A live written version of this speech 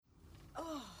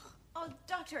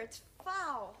Doctor, it's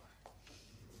foul.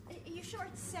 Are you sure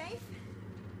it's safe?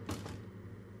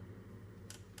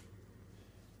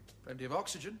 Plenty of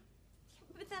oxygen.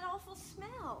 But that awful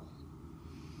smell.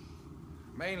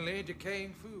 Mainly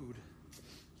decaying food.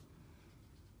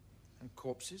 And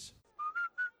corpses.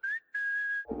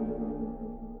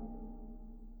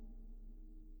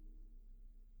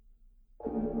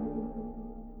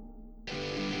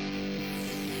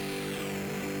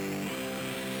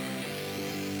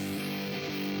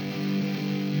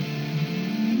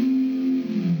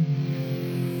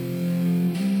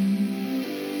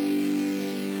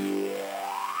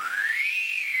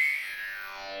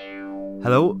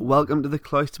 Hello, welcome to the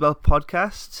Cloisterbell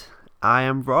podcast. I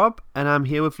am Rob, and I'm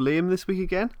here with Liam this week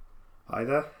again. Hi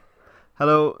there.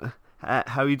 Hello,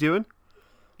 how are you doing?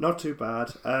 Not too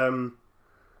bad. I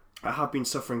have been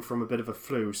suffering from a bit of a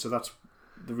flu, so that's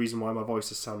the reason why my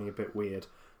voice is sounding a bit weird.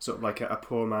 Sort of like a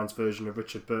poor man's version of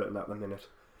Richard Burton at the minute.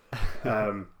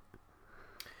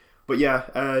 But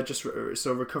yeah, just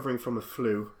recovering from a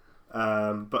flu.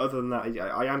 But other than that,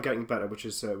 I am getting better, which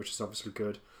is obviously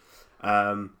good.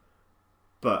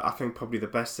 But I think probably the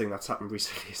best thing that's happened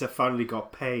recently is I finally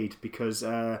got paid because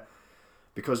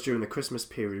during the Christmas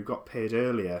period we got paid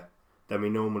earlier than we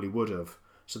normally would have.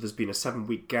 So there's been a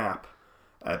 7-week gap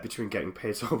between getting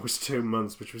paid, so almost 2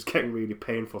 months, which was getting really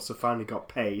painful. So finally got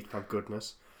paid, thank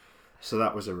goodness. So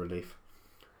that was a relief.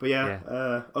 But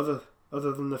yeah. Other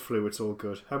than the flu, it's all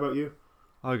good. How about you?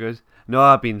 Oh, good. No,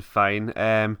 I've been fine.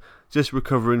 Just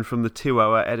recovering from the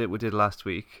 2-hour edit we did last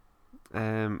week.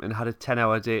 And had a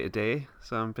 10-hour day today,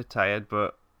 so I'm a bit tired,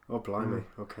 but... Oh, blimey,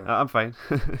 okay. I'm fine.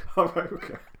 Alright,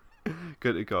 okay.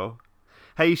 Good to go.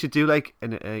 Hey, you should do like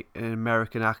an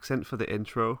American accent for the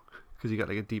intro, because you got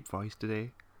like a deep voice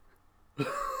today.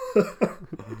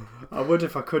 I would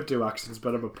if I could do accents,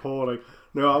 but I'm appalling.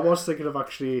 No, I was thinking of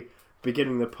actually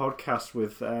beginning the podcast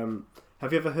with...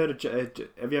 have you ever heard of...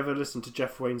 have you ever listened to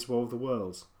Jeff Wayne's War of the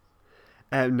Worlds?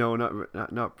 No,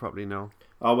 not properly, no.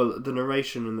 Oh, well, the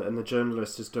narration and the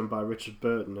journalist is done by Richard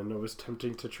Burton, and I was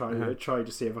tempting to try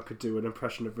to see if I could do an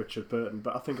impression of Richard Burton,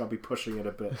 but I think I'll be pushing it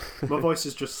a bit. My voice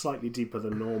is just slightly deeper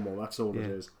than normal, that's all it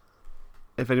is.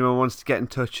 If anyone wants to get in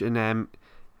touch and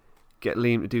get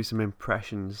Liam to do some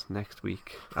impressions next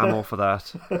week, I'm all for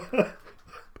that.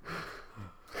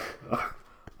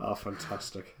 Oh,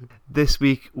 fantastic. This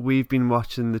week we've been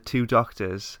watching The Two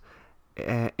Doctors,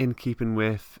 in keeping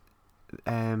with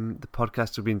the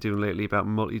podcast we've been doing lately about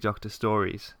multi-doctor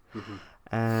stories. Mm-hmm.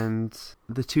 And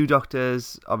The Two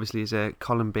Doctors obviously is a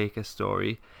Colin Baker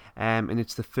story, and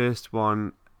it's the first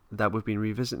one that we've been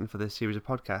revisiting for this series of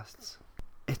podcasts.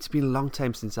 It's been a long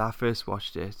time since I first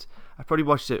watched it. I've probably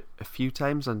watched it a few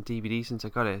times on DVD since I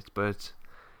got it, but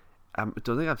I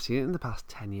don't think I've seen it in the past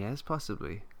 10 years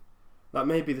possibly. That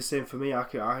may be the same for me. I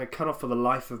cannot for the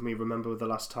life of me remember the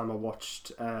last time I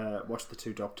watched The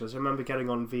Two Doctors. I remember getting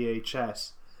on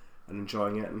VHS and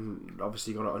enjoying it, and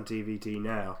obviously got it on DVD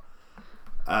now.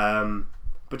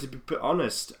 But to be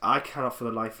honest, I cannot for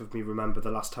the life of me remember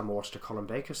the last time I watched a Colin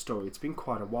Baker story. It's been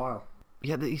quite a while.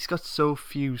 Yeah, he's got so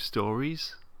few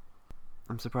stories.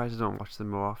 I'm surprised I don't watch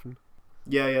them more often.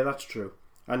 Yeah, that's true.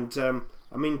 And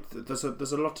I mean, there's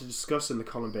a lot to discuss in the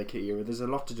Colin Baker era. There's a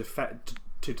lot to defend.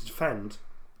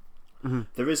 Mm-hmm.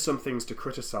 There is some things to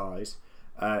criticise.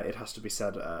 It has to be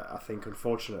said, I think,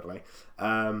 unfortunately.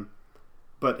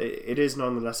 But it is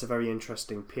nonetheless a very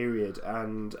interesting period,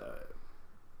 and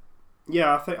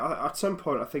I think at some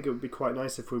point I think it would be quite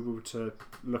nice if we were to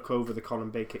look over the Colin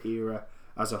Baker era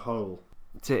as a whole.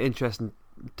 It's an interesting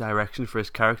direction for his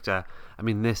character. I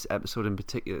mean, this episode in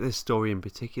particular, this story in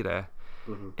particular,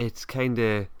 it's kind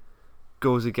of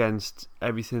goes against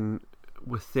everything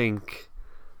we think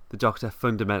the Doctor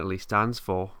fundamentally stands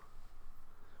for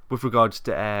with regards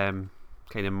to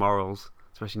kind of morals,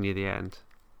 especially near the end.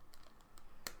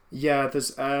 Yeah,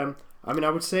 there's I mean, I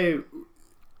would say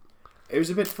it was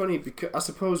a bit funny because I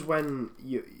suppose when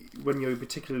you're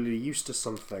particularly used to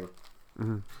something,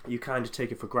 you kind of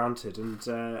take it for granted, and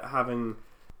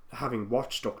having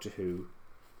watched Doctor Who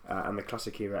and the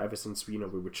classic era ever since we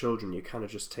were children, you kind of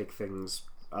just take things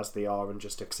as they are and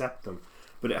just accept them.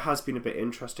 But it has been a bit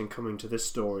interesting coming to this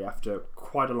story after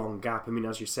quite a long gap. I mean,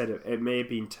 as you said, it may have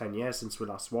been 10 years since we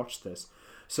last watched this.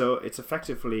 So it's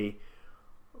effectively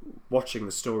watching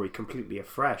the story completely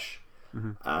afresh.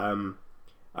 And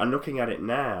looking at it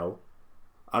now,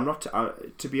 I'm not,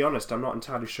 to be honest, I'm not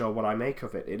entirely sure what I make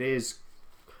of it. It is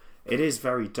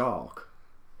very dark.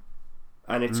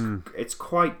 And it's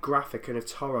quite graphic in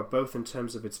its horror, both in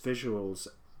terms of its visuals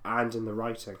and in the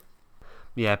writing.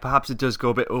 Yeah, perhaps it does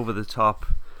go a bit over the top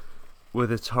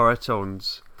with its horror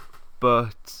tones,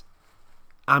 but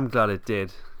I'm glad it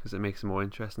did, because it makes a more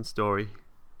interesting story.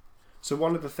 So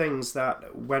one of the things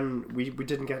that when we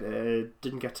didn't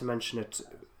get to mention it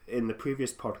in the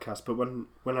previous podcast, but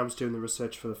when I was doing the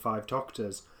research for the Five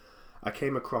Doctors, I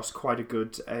came across quite a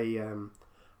good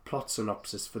plot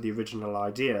synopsis for the original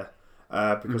idea.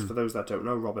 Because for those that don't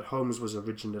know, Robert Holmes was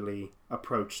originally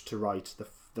approached to write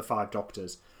the Five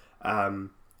Doctors,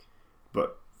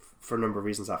 but for a number of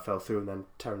reasons that fell through, and then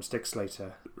Terence Dicks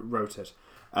later wrote it.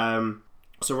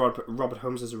 So Robert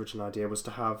Holmes' original idea was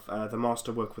to have the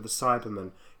Master work with a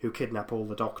Cyberman who kidnap all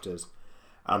the Doctors,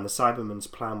 and the Cyberman's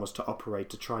plan was to operate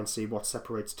to try and see what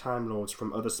separates Time Lords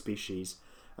from other species,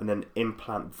 and then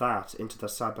implant that into the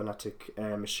cybernetic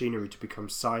machinery to become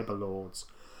Cyber Lords.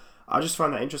 I just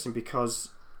find that interesting because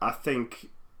I think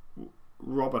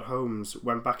Robert Holmes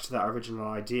went back to that original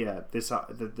idea, this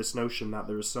notion that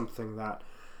there is something that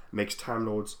makes Time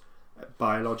Lords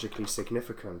biologically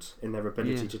significant in their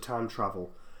ability to time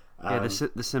travel.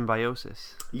 The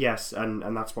symbiosis. Yes,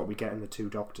 and that's what we get in the Two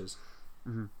Doctors.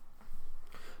 Mm-hmm.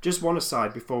 Just one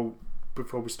aside before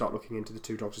we start looking into the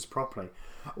Two Doctors properly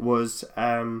was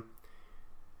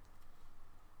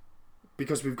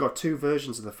because we've got two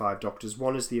versions of the Five Doctors.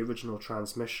 One is the original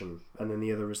transmission, and then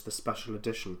the other is the special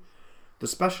edition. The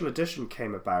special edition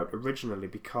came about originally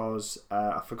because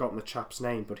I've forgotten the chap's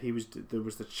name, but there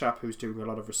was the chap who was doing a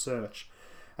lot of research,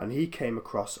 and he came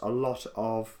across a lot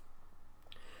of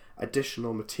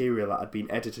additional material that had been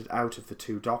edited out of the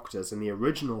Two Doctors, and the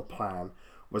original plan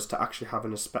was to actually have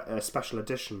a special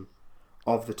edition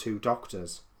of the Two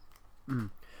Doctors.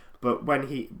 But when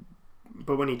he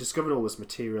discovered all this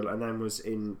material and then was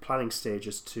in planning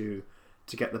stages to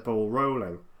get the ball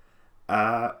rolling,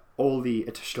 all the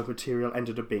additional material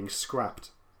ended up being scrapped.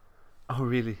 Oh,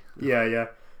 really? Yeah.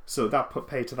 So that put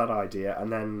pay to that idea,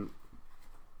 and then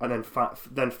found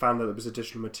that there was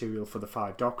additional material for the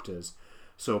Five Doctors.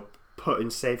 So put in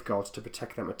safeguards to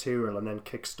protect that material, and then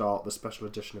kickstart the special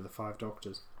edition of the Five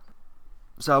Doctors.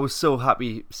 So I was so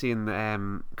happy seeing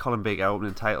Colin Baker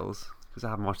opening titles, because I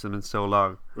haven't watched them in so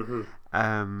long.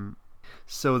 Mm-hmm.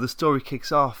 So the story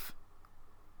kicks off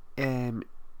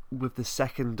with the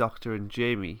second Doctor and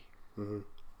Jamie,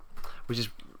 which is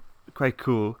quite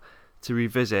cool to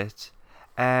revisit.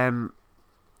 I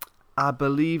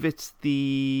believe it's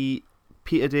the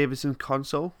Peter Davison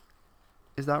console.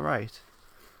 Is that right?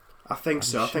 I think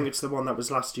so. Sure. I think it's the one that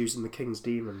was last used in the King's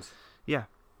Demons. Yeah.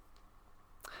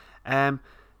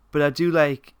 But I do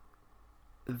like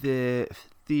the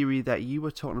theory that you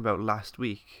were talking about last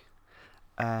week,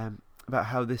 about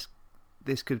how this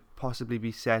could possibly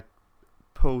be set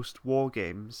post War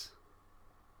Games.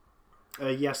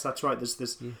 Yes, that's right. There's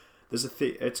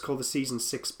it's called the Season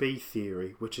 6B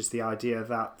theory, which is the idea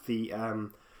that the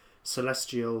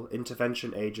Celestial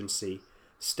Intervention Agency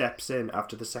steps in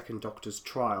after the Second Doctor's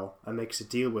trial and makes a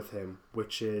deal with him,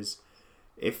 which is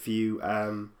if you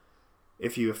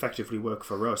effectively work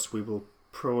for us, we will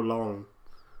prolong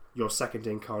your second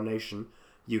incarnation.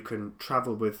 You can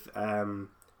travel with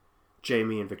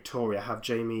Jamie and Victoria, have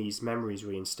Jamie's memories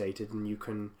reinstated, and you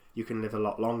can live a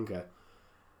lot longer.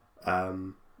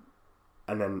 And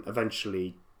then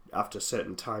eventually, after a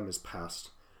certain time has passed,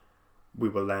 we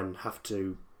will then have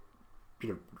to,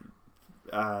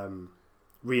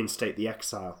 reinstate the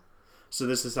exile. So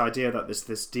there's this idea that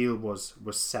this deal was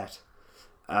set,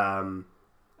 and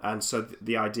so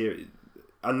the idea,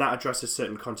 and that addresses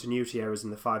certain continuity errors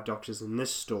in the Five Doctors in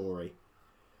this story.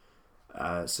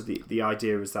 So the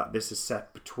idea is that this is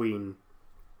set between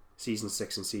Season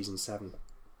 6 and Season 7.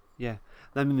 Yeah,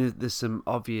 I mean, there's some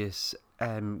obvious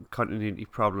continuity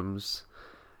problems.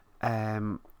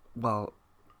 Well,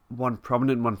 one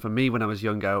prominent one for me when I was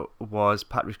younger was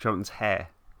Patrick Troughton's hair.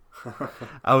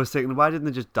 I was thinking, why didn't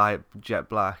they just dye it jet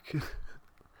black?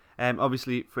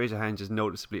 Obviously, Fraser Hines is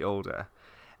noticeably older.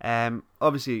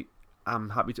 Obviously,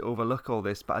 I'm happy to overlook all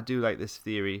this, but I do like this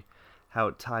theory, how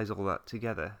it ties all that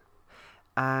together.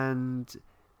 And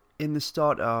in the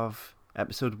start of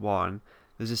episode 1,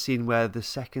 there's a scene where the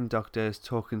Second Doctor is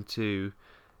talking to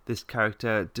this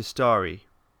character, Dastari.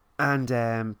 And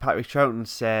Patrick Troughton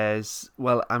says,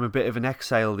 well, I'm a bit of an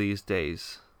exile these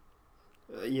days.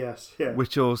 Yes, yeah.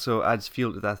 Which also adds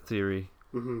fuel to that theory.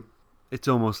 Mm-hmm. It's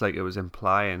almost like it was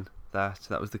implying that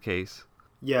was the case.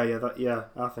 Yeah,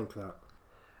 I think that.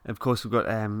 And of course, we've got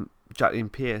Jacqueline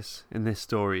Pearce in this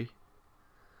story.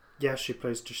 Yeah, she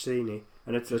plays Jacini,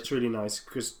 and it's really nice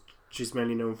because she's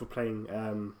mainly known for playing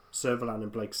Servalan in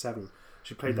Blake 7.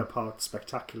 She played that part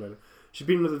spectacularly. She's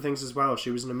been in other things as well.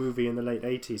 She was in a movie in the late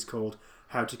 80s called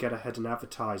How to Get Ahead in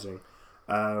Advertising,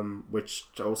 which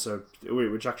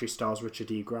actually stars Richard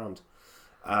E. Grant.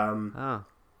 But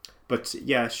But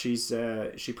yeah, she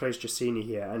plays Jacini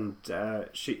here, and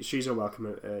she's a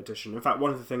welcome addition. In fact,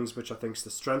 one of the things which I think is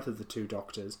the strength of the two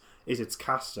Doctors is its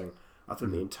casting. I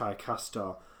think the entire cast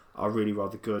are really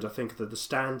rather good. I think that the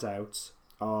standouts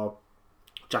are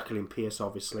Jacqueline Pearce,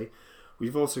 obviously.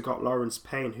 We've also got Lawrence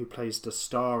Payne, who plays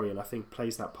Dastari, and I think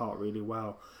plays that part really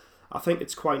well. I think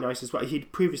it's quite nice as well.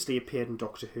 He'd previously appeared in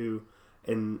Doctor Who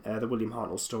in the William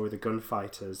Hartnell story, The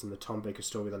Gunfighters, and the Tom Baker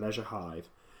story, The Leisure Hive.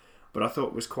 But I thought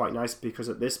it was quite nice because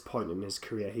at this point in his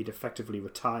career, he'd effectively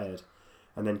retired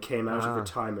and then came out of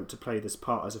retirement to play this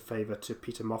part as a favour to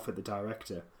Peter Moffat, the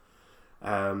director.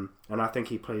 And I think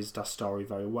he plays Dastari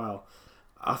very well.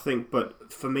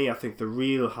 But for me, I think the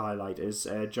real highlight is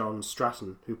John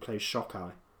Stratton, who plays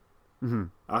Shockeye. Mm-hmm.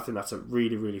 I think that's a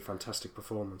really, really fantastic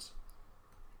performance.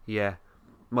 Yeah.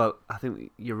 Well, I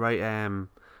think you're right. One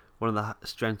of the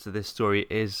strengths of this story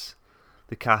is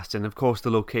the cast, and of course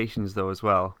the locations, though, as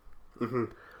well. Mm-hmm.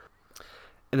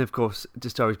 And of course,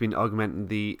 Dastari's been augmenting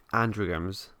the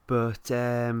andrograms, but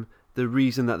the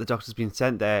reason that the Doctor's been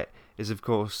sent there is, of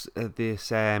course, this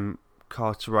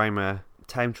Carter-Reimer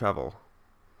time travel.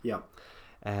 Yeah.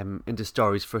 And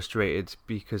Dastari's frustrated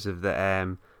because of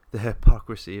the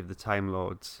hypocrisy of the Time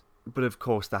Lords. But of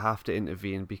course, they have to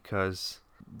intervene because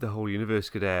the whole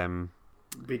universe could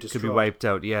be wiped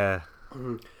out. Yeah.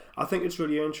 Mm-hmm. I think it's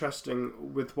really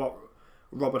interesting with what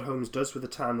Robert Holmes does with the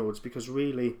Time Lords, because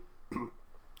really,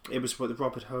 it was with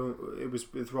Robert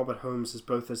Holmes as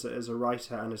both as a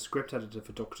writer and a script editor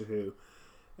for Doctor Who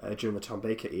during the Tom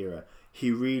Baker era.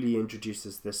 He really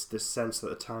introduces this sense that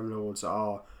the Time Lords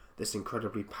are this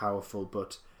incredibly powerful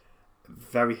but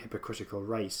very hypocritical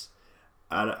race,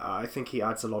 and I think he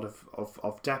adds a lot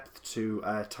of depth to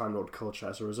Time Lord culture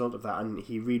as a result of that, and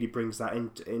he really brings that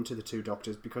into the two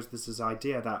Doctors, because there's this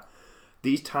idea that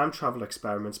these time travel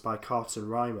experiments by Carter and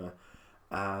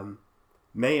Reimer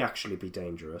may actually be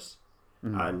dangerous,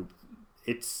 and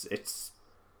it's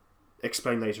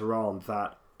explained later on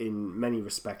that in many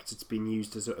respects it's been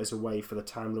used as a way for the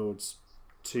Time Lords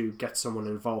to get someone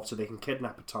involved so they can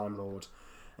kidnap a Time Lord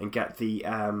and get the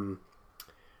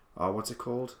what's it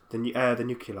called, the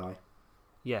nuclei.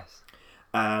 Yes.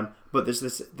 But there's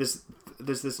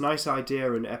this nice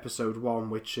idea in episode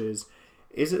 1, which is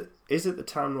it the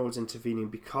Time Lords intervening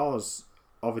because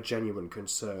of a genuine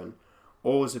concern,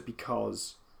 or is it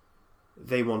because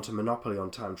they want a monopoly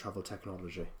on time travel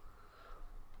technology?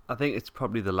 I think it's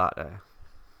probably the latter,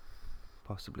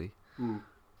 possibly.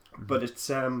 But it's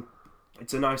a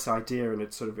nice idea, and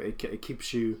it sort of it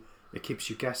keeps you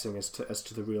guessing as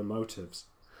to the real motives.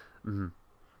 Mm-hmm.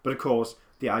 But of course,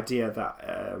 the idea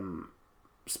that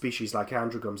species like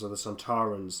androgams or the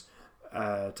Sontarans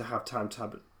to have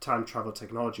time travel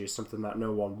technology is something that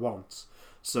no one wants.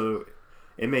 So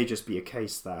it may just be a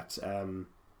case that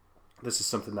this is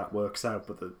something that works out,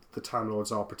 but the Time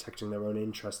Lords are protecting their own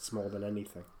interests more than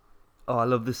anything. Oh, I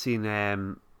love the scene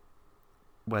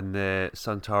when the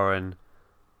Sontaran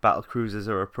battle cruisers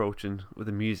are approaching with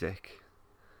the music.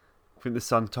 I think the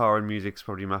Sontaran music's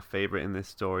probably my favourite in this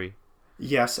story.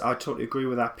 Yes, I totally agree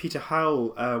with that. Peter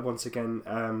Howell once again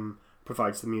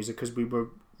provides the music, because we were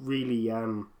really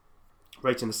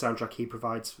rating the soundtrack he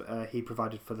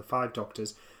provided for the 5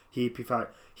 Doctors. He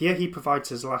provides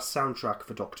his last soundtrack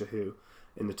for Doctor Who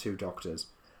in the 2 Doctors,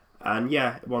 and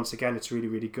yeah, once again it's really,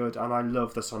 really good. And I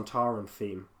love the Sontaran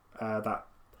theme, that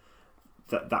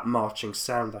marching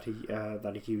sound that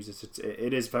he uses.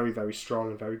 It is very, very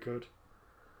strong and very good,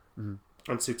 and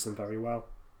suits them very well.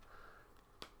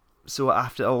 So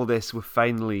after all this, we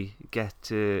finally get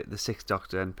to the 6th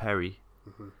Doctor and Perry,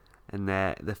 and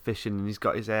they're fishing, and he's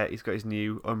got his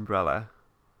new umbrella.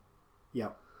 Yeah.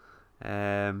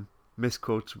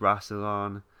 Misquotes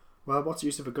Rassilon. Well, what's the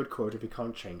use of a good quote if you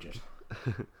can't change it?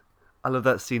 I love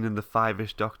that scene in the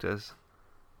 5-ish Doctors.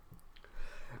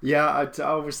 Yeah, I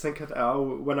always think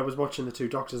when I was watching the 2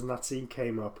 Doctors and that scene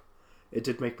came up, it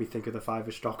did make me think of the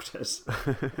 5-ish Doctors,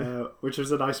 which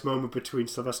was a nice moment between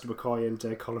Sylvester McCoy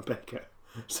and Colin Baker,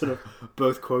 sort of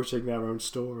both quoting their own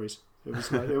stories. It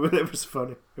was nice. It was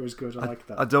funny. It was good. I like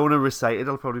that. I don't want to recite it.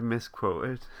 I'll probably misquote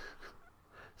it.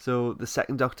 So the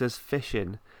 2nd Doctor's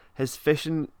fishing. His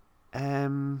fishing,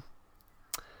 is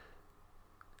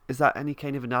that any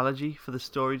kind of analogy for the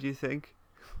story, do you think?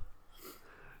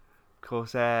 Of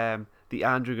course, the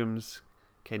androgams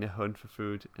kind of hunt for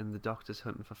food, and the Doctor's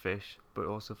hunting for fish, but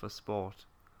also for sport.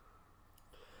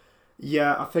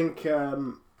 Yeah, I think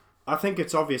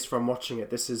it's obvious from watching it.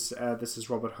 This is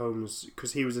Robert Holmes,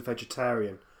 because he was a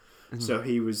vegetarian, so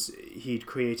he'd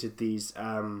created these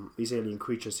alien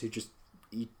creatures who just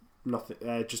eat nothing,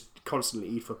 just constantly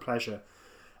eat for pleasure,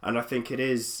 and I think it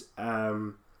is.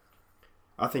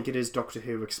 I I think it is Doctor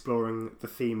Who exploring the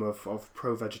theme of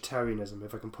pro-vegetarianism,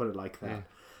 if I can put it like that.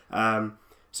 Yeah.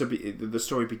 So the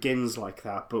story begins like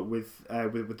that, but with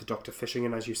the Doctor fishing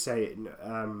in, as you say,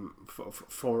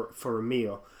 for a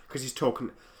meal, because he's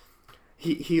talking.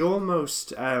 He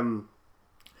almost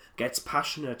gets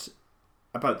passionate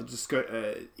about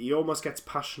the he almost gets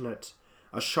passionate,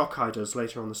 as Shockeye does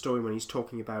later on in the story when he's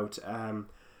talking about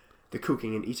the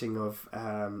cooking and eating of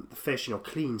the fish,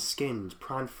 clean skinned,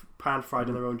 pan fried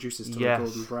in their own juices till they're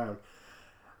golden brown.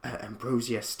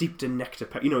 Ambrosia steeped in nectar.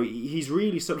 He's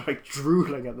really sort of like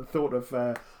drooling at the thought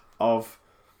of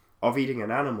eating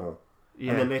an animal.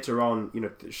 Yeah. And then later on,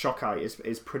 Shockeye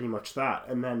is pretty much that.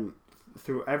 And then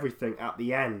through everything at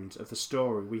the end of the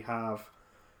story, we have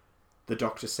the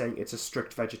Doctor saying it's a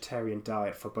strict vegetarian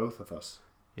diet for both of us.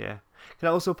 Yeah. Can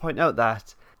I also point out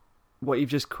that what you've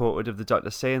just quoted of the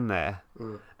Doctor saying there,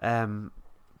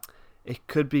 it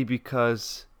could be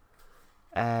because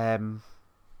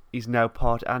he's now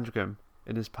part Androgam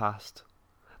in his past.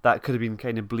 That could have been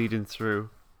kind of bleeding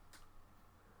through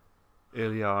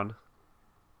early on.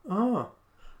 Oh,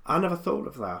 I never thought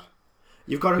of that.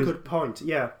 You've got a good point,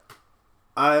 yeah.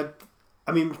 I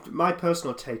mean, my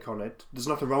personal take on it, there's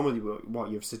nothing wrong with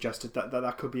what you've suggested,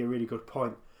 that could be a really good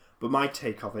point. But my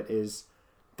take of it is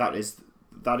that is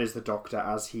the Doctor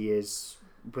as he is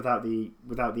without the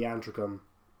Androgam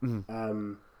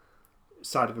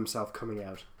side of himself coming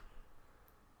out.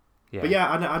 Yeah. But yeah,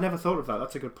 I never thought of that.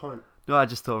 That's a good point. No, I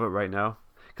just thought of it right now.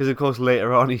 Because, of course,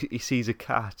 later on he sees a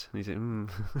cat and he's like,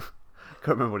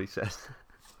 can't remember what he says.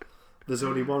 There's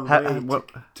only one way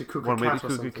to cook a cat. One way to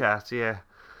cook a cat, yeah.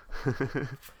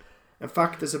 In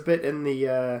fact, there's a bit in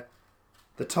the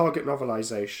Target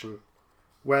novelisation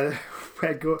where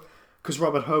because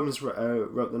Robert Holmes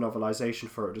wrote the novelisation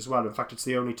for it as well. In fact, it's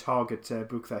the only Target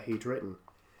book that he'd written.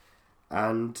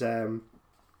 And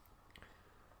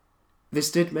this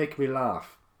did make me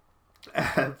laugh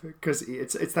because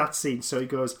it's that scene. So he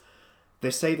goes,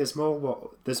 "They say there's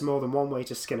more than one way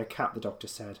to skin a cat," the Doctor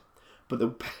said.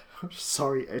 But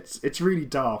sorry, it's really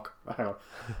dark.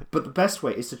 But the best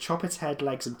way is to chop its head,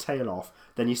 legs, and tail off.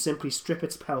 Then you simply strip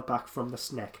its pelt back from the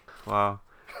neck. Wow.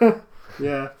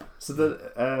 Yeah.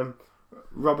 So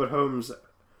Robert Holmes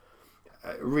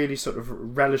really sort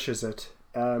of relishes it.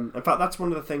 In fact, that's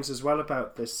one of the things as well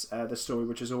about this story,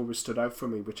 which has always stood out for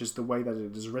me, which is the way that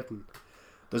it is written.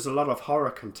 There's a lot of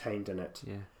horror contained in it.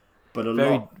 Yeah. But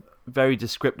very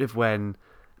descriptive when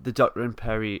the Doctor and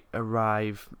Peri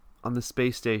arrive on the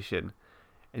space station,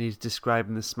 and he's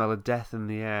describing the smell of death in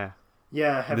the air.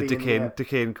 Yeah, heavy the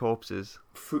decaying corpses.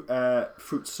 Fruit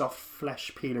soft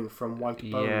flesh peeling from white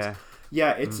bones. Yeah.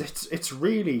 Yeah, it's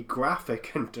really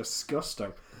graphic and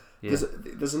disgusting. Yeah.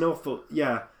 There's an awful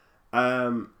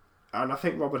and I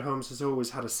think Robert Holmes has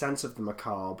always had a sense of the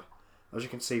macabre, as you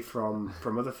can see from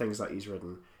other things that he's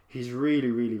written. He's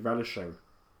really, really relishing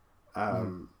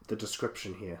the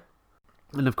description here.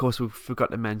 And of course, we forgot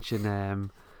to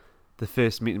mention the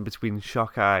first meeting between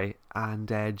Shockeye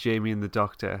and Jamie and the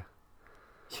Doctor.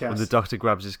 Yes. When the Doctor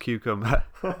grabs his cucumber.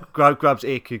 grabs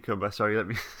a cucumber, sorry, let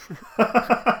me...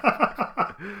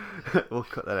 We'll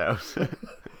cut that out.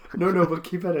 No, we'll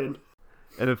keep it in.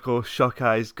 And of course,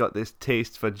 Shockeye's got this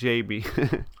taste for Jamie.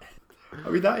 I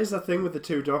mean, that is the thing with the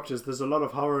two Doctors. There's a lot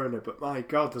of horror in it, but my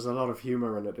God, there's a lot of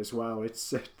humour in it as well.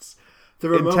 It's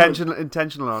there are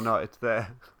intentional or not, it's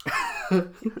there.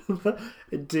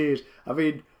 Indeed. I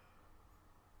mean,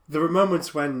 there are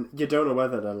moments when you don't know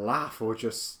whether to laugh or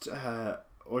just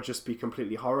be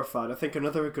completely horrified. I think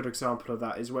another good example of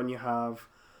that is when you have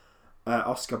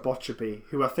Oscar Botcherby,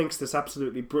 who I think is this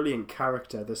absolutely brilliant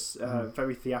character, this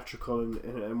very theatrical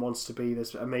and wants to be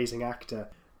this amazing actor,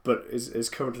 but is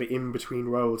currently in between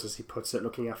roles, as he puts it,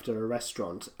 looking after a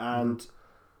restaurant, and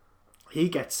he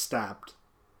gets stabbed.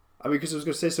 I mean, because I was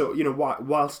going to say, so,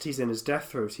 whilst he's in his death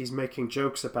throes, he's making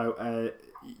jokes about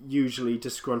usually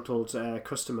disgruntled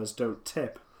customers don't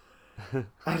tip.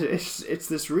 And it's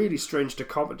this really strange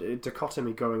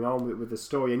dichotomy going on with the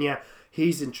story. And yeah,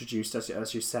 he's introduced,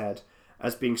 as you said,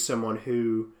 as being someone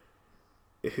who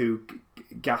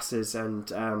gasses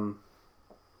and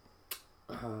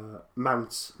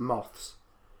mounts moths.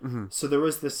 Mm-hmm. So there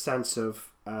is this sense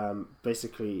of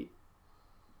basically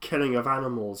killing of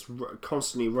animals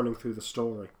constantly running through the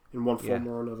story in one form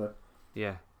or another.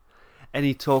 Yeah. And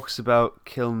he talks about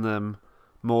killing them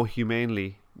more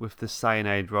humanely with the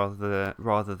cyanide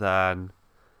rather than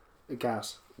a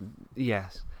gas.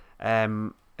 Yes.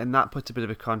 And that puts a bit of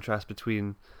a contrast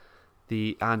between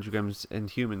the andrograms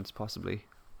and humans, possibly.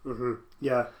 Mm-hmm.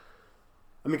 Yeah.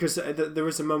 I mean, because there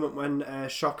is a moment when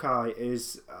Shockeye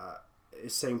is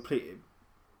saying, please,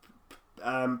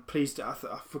 please, I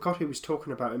forgot who was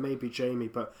talking about it. Maybe Jamie,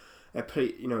 but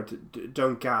please,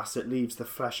 don't gas. It leaves the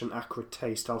flesh an acrid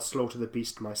taste. I'll slaughter the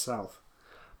beast myself.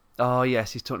 Oh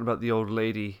yes, he's talking about the old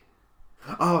lady.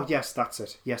 Oh yes, that's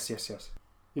it. Yes.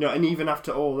 And even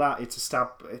after all that, it's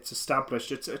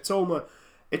established. It's almost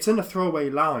it's in a throwaway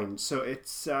line, so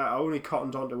it's I only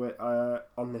cottoned onto it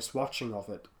on this watching of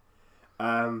it.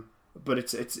 But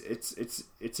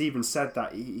it's even said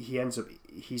that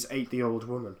he's ate the old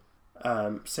woman,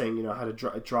 saying had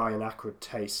a dry and acrid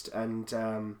taste, and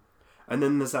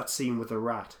then there's that scene with the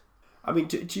rat. I mean,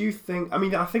 do you think? I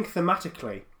mean, I think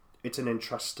thematically it's an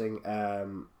interesting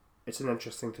thing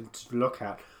to look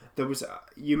at. There was,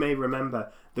 you may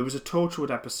remember, there was a Torchwood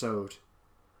episode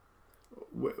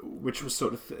which was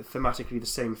sort of thematically the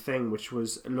same thing, which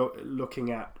was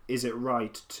looking at, is it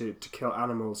right to kill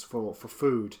animals for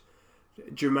food?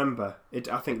 Do you remember it?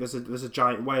 I think there's a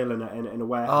giant whale in a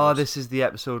warehouse. Oh, this is the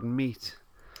episode Meat.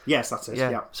 Yes, that's it.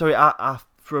 Yeah. Sorry, I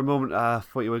for a moment I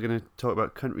thought you were going to talk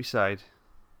about Countryside.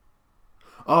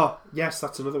 Oh yes,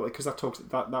 that's another one, because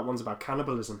that one's about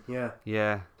cannibalism. Yeah.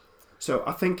 Yeah. So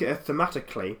I think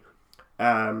thematically,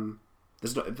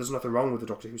 there's nothing wrong with the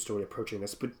Doctor Who story approaching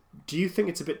this, but do you think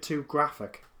it's a bit too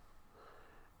graphic?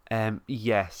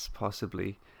 Yes,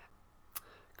 possibly,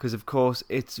 because of course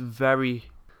it's very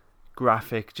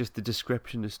graphic. Just the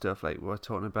description of stuff, like we're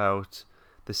talking about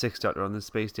the Sixth Doctor on the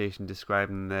space station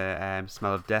describing the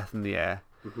smell of death in the air.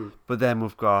 Mm-hmm. But then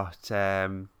we've got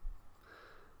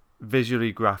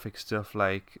visually graphic stuff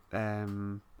like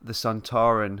the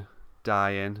Sontaran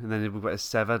dying, and then we've got a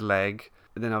severed leg,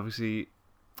 and then obviously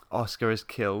Oscar is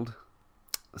killed.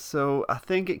 So I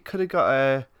think it could have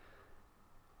got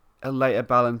a lighter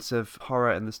balance of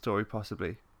horror in the story,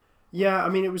 possibly. Yeah, I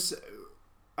mean, it was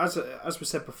as we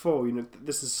said before.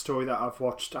 This is a story that I've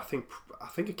watched. I think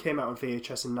it came out on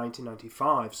VHS in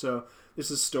 1995. So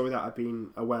this is a story that I've been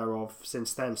aware of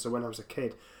since then. So when I was a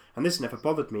kid, and this never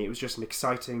bothered me. It was just an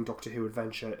exciting Doctor Who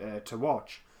adventure to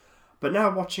watch. But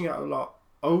now watching it a lot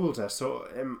older, so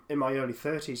in my early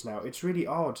 30s now, it's really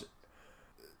odd.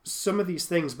 Some of these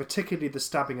things, particularly the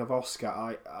stabbing of Oscar,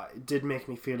 I did make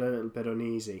me feel a little bit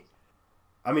uneasy.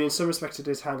 I mean, in some respects it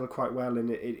is handled quite well,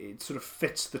 and it sort of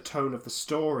fits the tone of the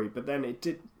story, but then it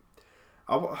did...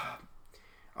 I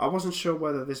wasn't sure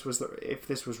whether if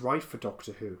this was right for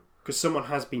Doctor Who, because someone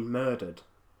has been murdered.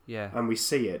 Yeah. And we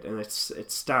see it, and it's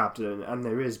stabbed, and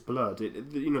there is blood.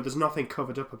 There's nothing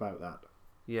covered up about that.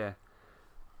 Yeah.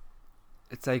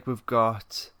 It's like we've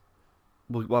got...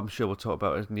 Well, I'm sure we'll talk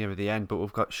about it near the end, but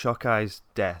we've got Shockey's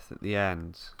death at the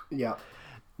end. Yeah.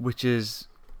 Which is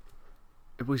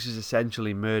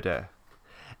essentially murder.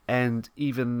 And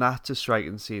even that's a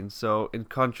striking scene. So in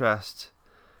contrast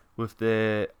with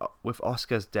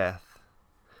Oscar's death,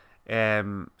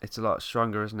 it's a lot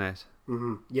stronger, isn't it?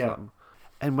 Mm-hmm. Yeah.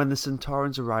 And when the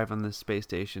Centaurans arrive on the space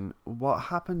station, what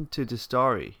happened to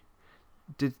Dastari?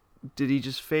 Did he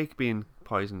just fake being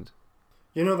poisoned?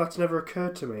 That's never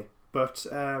occurred to me. But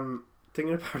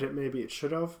thinking about it, maybe it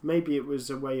should have. Maybe it was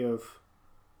a way of...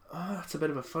 Oh, that's a bit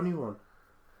of a funny one.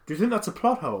 Do you think that's a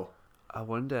plot hole? I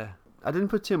wonder. I didn't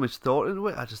put too much thought into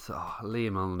it. I just thought,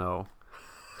 Liam will know.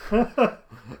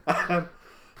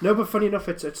 No, but funny enough,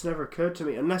 it's never occurred to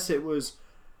me. Unless it was,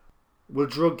 we'll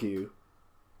drug you.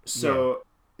 So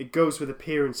it goes with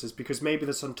appearances, because maybe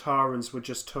the Sontarans were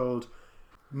just told,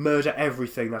 murder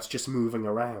everything that's just moving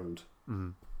around.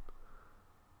 Mm.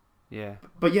 Yeah.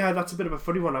 But yeah, that's a bit of a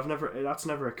funny one. That's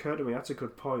never occurred to me. That's a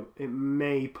good point. It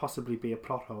may possibly be a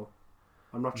plot hole.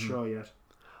 I'm not sure yet.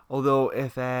 Although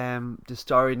if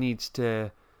Dastari needs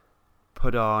to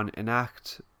put on an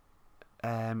act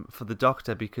for the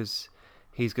Doctor because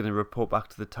he's going to report back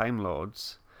to the Time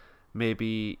Lords,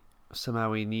 maybe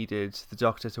somehow he needed the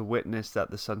Doctor to witness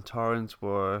that the Sontarans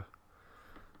were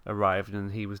arriving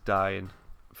and he was dying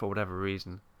for whatever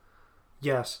reason.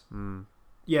 Yes. Mm.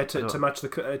 Yeah, to match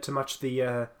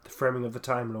the framing of the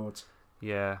Time Lords.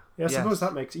 Yeah. Yeah, I suppose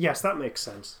that makes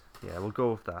sense. Yeah, we'll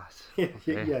go with that. Yeah.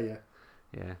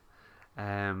 Yeah.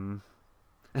 And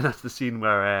that's the scene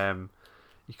where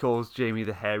he calls Jamie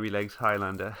the Hairy Legs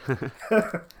Highlander.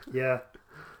 Yeah.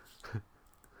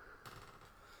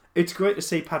 It's great to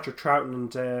see Patrick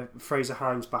Troughton and Fraser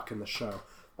Hines back in the show.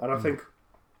 And I think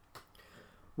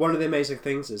one of the amazing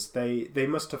things is they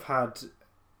must have had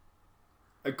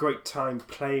a great time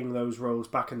playing those roles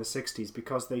back in the 60s,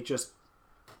 because they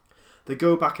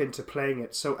go back into playing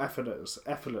it so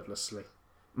effortlessly.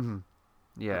 Mm-hmm.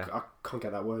 Yeah. I can't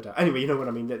get that word out. Anyway, you know what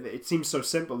I mean. It seems so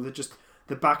simple.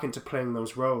 They're back into playing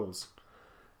those roles.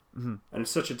 Mm-hmm. And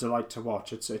it's such a delight to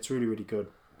watch. It's really, really good.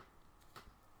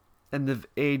 And they've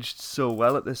aged so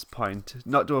well at this point,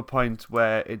 not to a point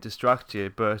where it distracts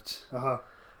you, but Uh-huh.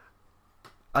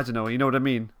 I don't know. You know what I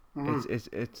mean?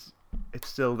 Mhm. It's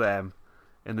still them,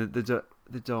 and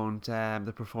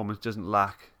the performance doesn't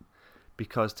lack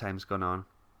because time's gone on.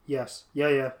 Yes.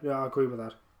 Yeah, I agree with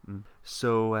that.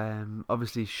 So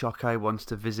obviously Shokai wants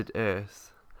to visit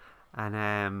Earth,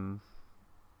 and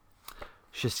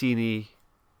Shasini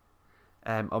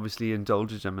obviously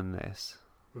indulges him in this.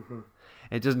 Hmm.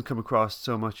 It doesn't come across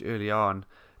so much early on,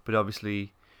 but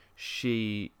obviously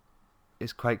she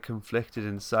is quite conflicted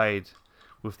inside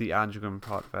with the androgen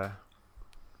part of her.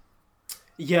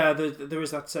 Yeah, there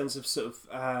is that sense of sort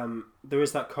of there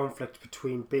is that conflict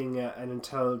between being an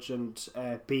intelligent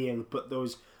being, but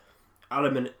those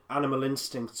animal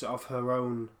instincts of her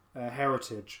own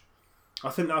heritage. I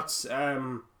think that's I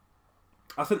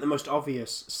think the most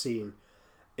obvious scene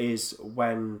is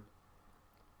when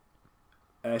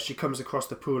she comes across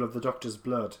the pool of the Doctor's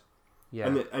blood.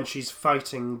 Yeah. And she's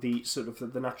fighting the sort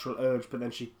of the natural urge, but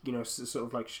then she, sort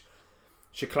of like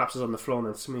she collapses on the floor and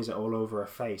then smears it all over her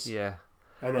face. Yeah.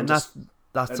 And then And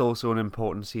that's also an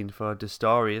important scene for the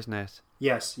story, isn't it?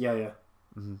 yes, yeah.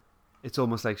 Mm-hmm. It's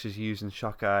almost like she's using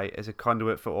Shokai as a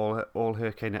conduit for all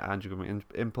her kind of androgen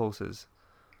impulses.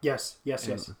 Yes, yeah.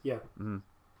 Mm-hmm.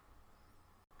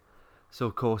 So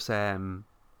of course, the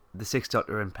Sixth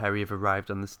Doctor and Perry have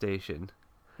arrived on the station.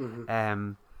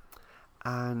 Mm-hmm.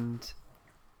 And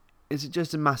is it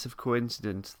just a massive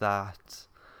coincidence that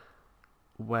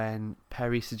when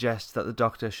Perry suggests that the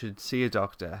Doctor should see a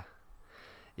doctor,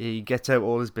 he gets out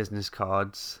all his business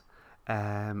cards,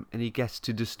 and he gets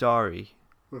to the story?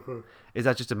 Mm-hmm. Is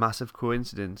that just a massive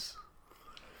coincidence?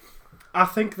 I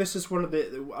think this is one of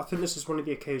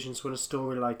the occasions when a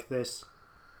story like this,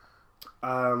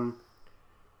 when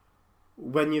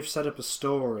you've set up a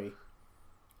story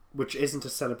which isn't a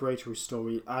celebratory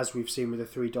story, as we've seen with the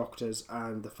 3 Doctors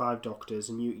and the 5 Doctors,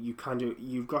 and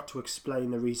you've got to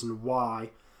explain the reason why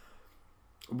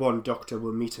one Doctor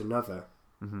will meet another.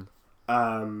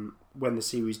 Mm-hmm. When the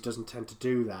series doesn't tend to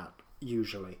do that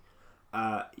usually,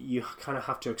 you kind of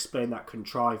have to explain that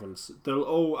contrivance.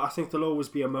 I think there'll always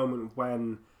be a moment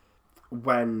when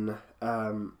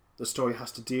the story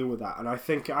has to deal with that, and I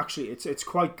think actually it's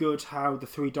quite good how the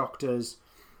 3 Doctors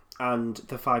and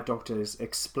the 5 Doctors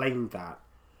explained that,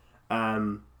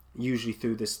 usually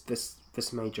through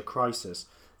this major crisis.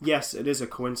 Yes, it is a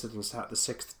coincidence that the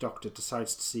 6th Doctor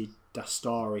decides to see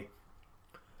Dastari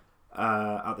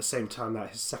at the same time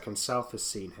that his second self has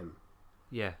seen him.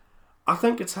 Yeah. I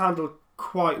think it's handled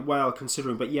quite well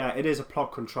considering, but yeah, it is a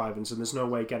plot contrivance and there's no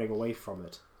way getting away from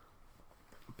it.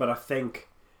 But I think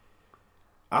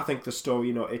the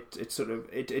story,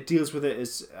 it deals with it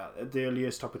as the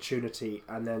earliest opportunity,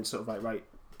 and then sort of like, right,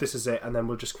 this is it, and then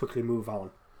we'll just quickly move on.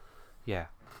 Yeah.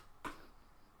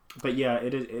 But yeah,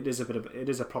 it is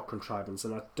a plot contrivance,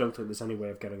 and I don't think there's any way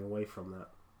of getting away from that.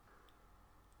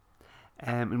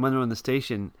 And when they're on the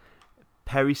station,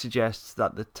 Perry suggests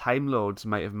that the Time Lords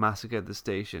might have massacred the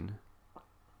station.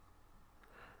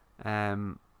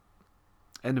 And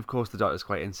of course, the Doctor's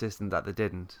quite insistent that they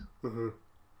didn't. Mm-hmm.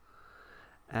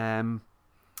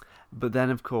 But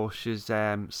then, of course, she's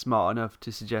smart enough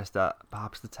to suggest that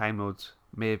perhaps the Time Lords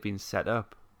may have been set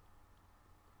up.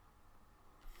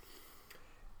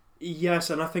 Yes,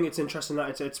 and I think it's interesting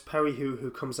that it's Perry who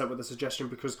comes up with the suggestion,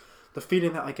 because the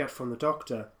feeling that I get from the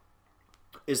Doctor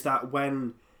is that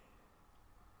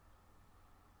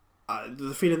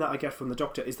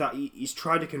he's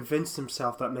trying to convince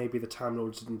himself that maybe the Time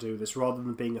Lords didn't do this, rather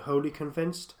than being wholly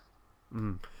convinced.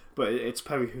 Mm. But it's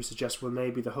Perry who suggests, well,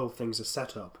 maybe the whole thing's a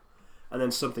setup, and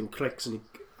then something clicks, and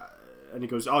he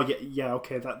goes, oh yeah,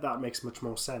 okay, that makes much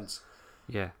more sense.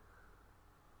 Yeah.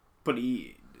 But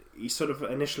he's sort of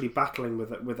initially battling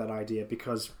with that idea,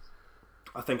 because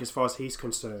I think as far as he's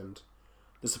concerned,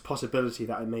 there's a possibility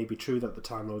that it may be true that the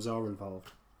Time Lords are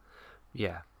involved.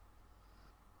 Yeah.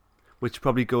 Which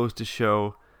probably goes to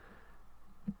show,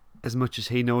 as much as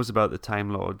he knows about the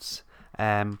Time Lords,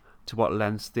 to what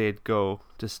lengths they'd go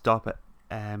to stop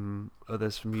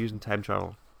others from using time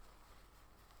travel.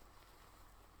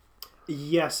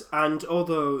 Yes, and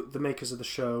although the makers of the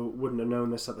show wouldn't have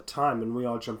known this at the time, and we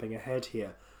are jumping ahead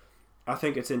here, I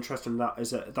think it's interesting that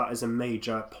is a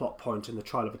major plot point in the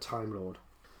trial of a Time Lord.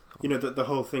 You know, the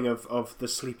whole thing of the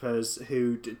sleepers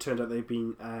who turned out they'd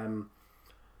been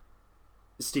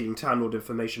stealing Time Lord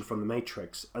information from the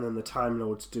Matrix, and then the Time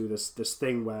Lords do this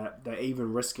thing where they're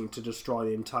even risking to destroy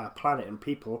the entire planet and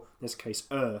people, in this case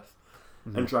Earth,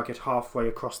 mm-hmm. and drag it halfway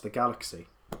across the galaxy.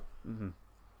 Mm-hmm.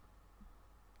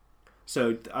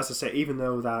 So, as I say, even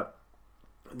though that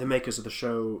the makers of the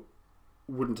show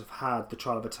wouldn't have had the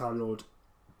trial of a Time Lord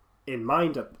in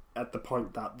mind at the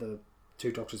point that the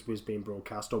Two Doctors was being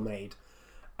broadcast or made.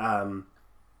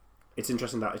 It's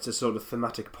interesting that it's a sort of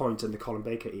thematic point in the Colin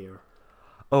Baker era.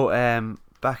 Oh,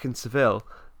 back in Seville,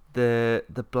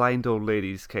 the blind old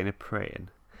lady's kind of praying,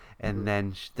 and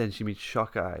then she meets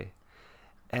Shockeye,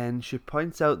 and she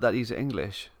points out that he's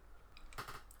English.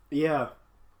 Yeah.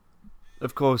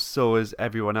 Of course, so is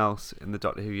everyone else in the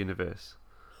Doctor Who universe.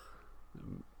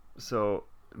 So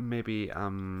maybe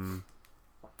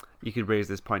you could raise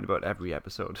this point about every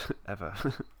episode ever.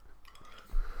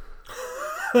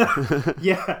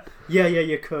 yeah,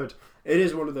 you could. It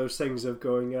is one of those things of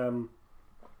going.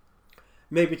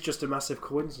 Maybe it's just a massive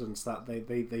coincidence that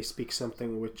they speak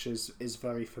something which is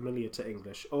very familiar to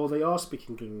English, or they are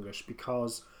speaking English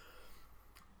because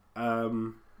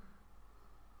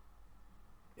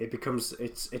it becomes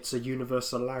it's a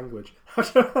universal language.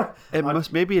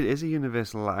 Maybe it is a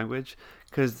universal language,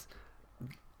 because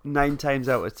 9 times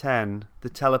out of 10 the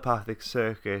telepathic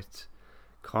circuit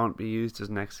can't be used as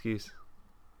an excuse.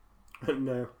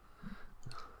 No.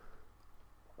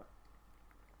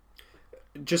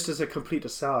 Just as a complete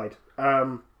aside,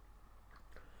 I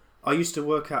used to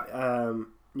work at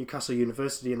Newcastle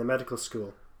University in the medical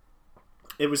school.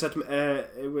 It was as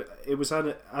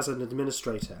an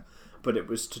administrator, but it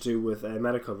was to do with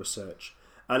medical research,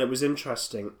 and it was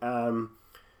interesting.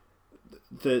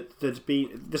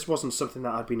 This wasn't something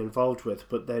that I'd been involved with,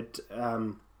 but there'd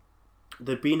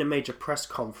been a major press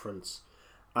conference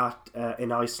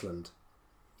in Iceland,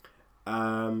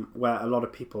 where a lot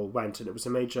of people went, and it was a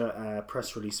major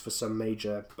press release for some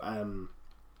major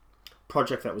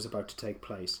project that was about to take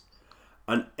place,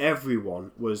 and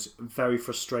everyone was very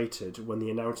frustrated when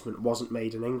the announcement wasn't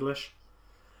made in English,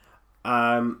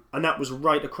 and that was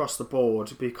right across the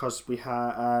board, because we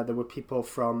had there were people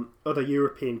from other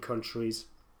European countries.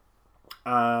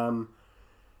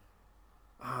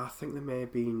 I think there may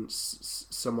have been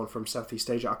someone from Southeast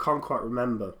Asia. I can't quite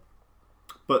remember,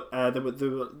 but there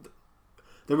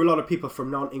were a lot of people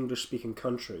from non-English speaking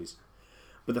countries.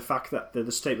 But the fact that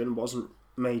the statement wasn't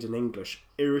made in English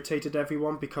irritated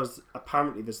everyone, because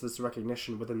apparently there's this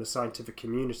recognition within the scientific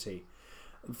community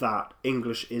that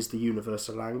English is the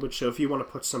universal language. So if you want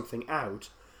to put something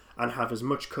out and have as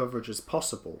much coverage as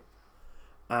possible,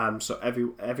 so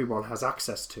everyone has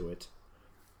access to it,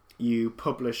 you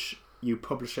publish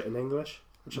it in English,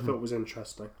 which I thought was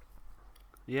interesting.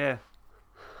 Yeah.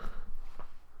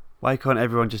 Why can't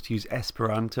everyone just use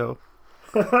Esperanto?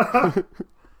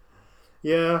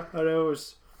 Yeah, I know.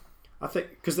 I think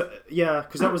because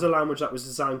that was a language that was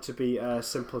designed to be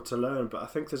simple to learn, but I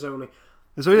think there's only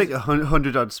like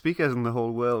 100 odd speakers in the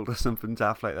whole world, or something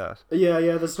daft like that. Yeah,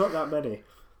 there's not that many.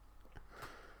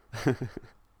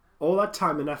 All that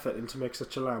time and effort into make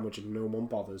such a language, and no one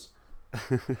bothers.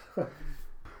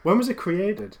 When was it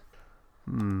created?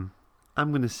 I'm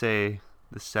going to say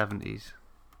the 70s.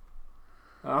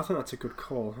 I think that's a good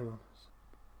call. Hang on.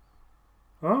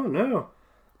 Oh no!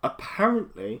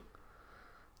 Apparently,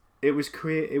 it was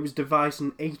devised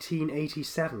in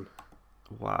 1887.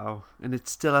 Wow, and it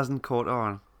still hasn't caught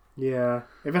on. Yeah,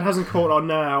 if it hasn't caught on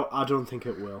now, I don't think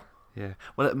it will. Yeah,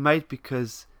 well, it might,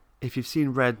 because if you've seen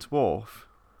Red Dwarf,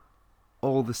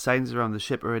 all the signs around the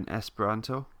ship are in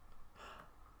Esperanto.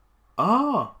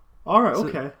 Ah, all right,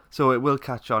 okay. So it will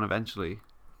catch on eventually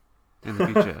in the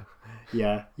future.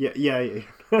 Yeah, yeah,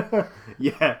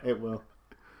 it will.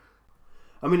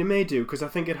 I mean, it may do, because I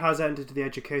think it has entered the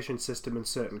education system in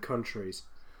certain countries.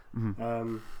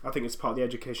 Mm-hmm. I think it's part of the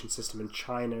education system in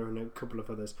China and a couple of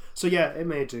others. So yeah, it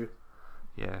may do.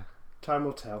 Yeah. Time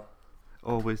will tell.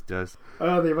 Always does.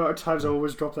 Oh, the amount of times I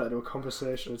always drop that into a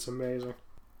conversation, it's amazing.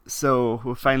 So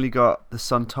we've finally got the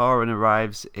Sontaran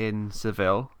arrives in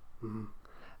Seville.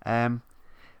 Mm-hmm.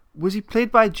 Was he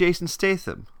played by Jason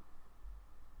Statham?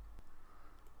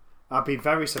 I'd be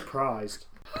very surprised.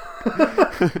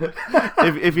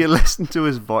 if you listen to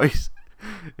his voice,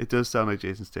 it does sound like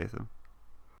Jason Statham.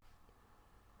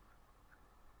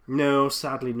 No,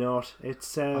 sadly not.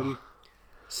 It's I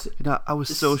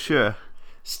was so sure.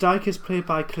 Stike is played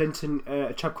by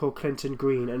a chap called Clinton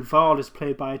Green, and Varl is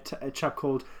played by a chap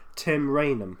called Tim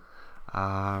Raynham.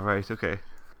 Ah, right, okay.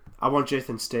 I want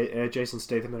Jason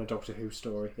Statham in a Doctor Who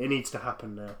story. It needs to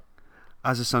happen now.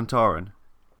 As a Sontaran?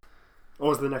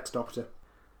 Or as the next Doctor.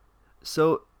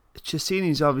 So,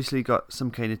 Cassini's obviously got some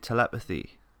kind of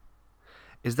telepathy.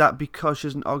 Is that because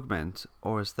she's an augment,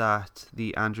 or is that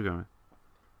the androgyne?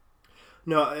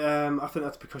 No, I think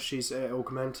that's because she's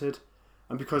augmented,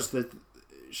 and because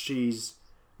she's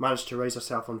managed to raise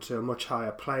herself onto a much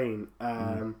higher plane.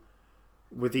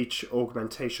 with each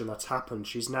augmentation that's happened,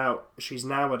 she's now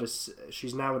at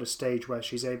a stage where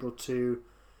she's able to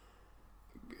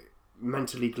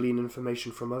mentally glean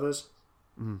information from others.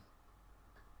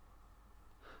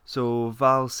 So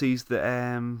Val sees the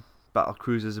battle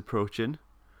cruisers approaching.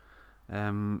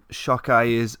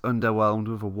 Shockeye is underwhelmed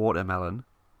with a watermelon.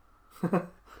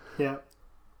 Yeah.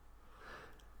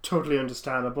 Totally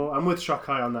understandable. I'm with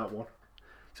Shockeye on that one.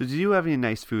 So did you have any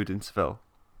nice food in Seville?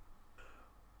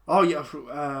 Oh yeah,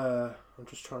 I'm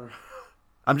just trying to...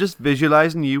 I'm just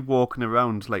visualising you walking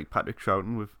around like Patrick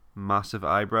Troughton with massive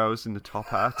eyebrows and the top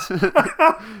hat.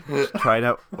 Just trying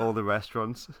out all the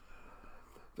restaurants.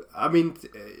 I mean,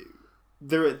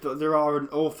 there are an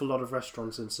awful lot of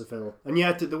restaurants in Seville, and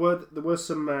yeah, there were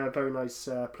some very nice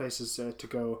places to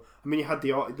go. I mean, you had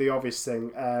the obvious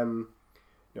thing,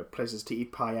 places to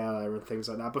eat paella and things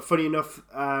like that. But funny enough,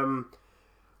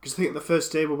 because I think the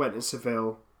first day we went in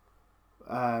Seville,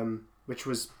 which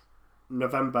was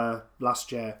November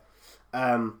last year,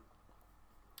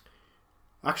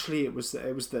 actually it was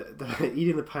the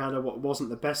eating the paella wasn't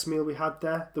the best meal we had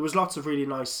there. There was lots of really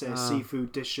nice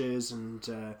seafood dishes, and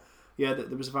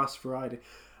there was a vast variety.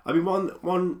 I mean,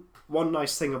 one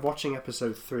nice thing of watching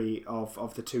episode 3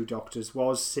 of The Two Doctors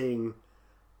was seeing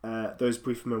those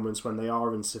brief moments when they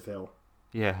are in Seville.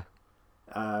 Yeah.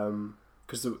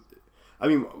 Because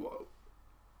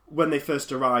when they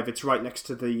first arrive, it's right next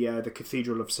to the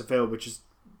Cathedral of Seville, which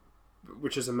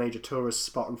is a major tourist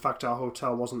spot. In fact, our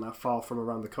hotel wasn't that far from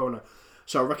around the corner,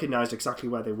 so I recognised exactly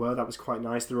where they were. That was quite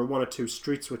nice. There were one or two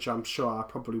streets which I'm sure I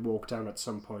probably walked down at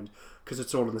some point, because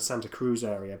it's all in the Santa Cruz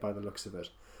area by the looks of it.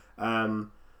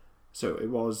 So it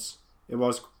was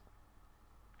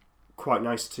quite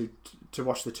nice to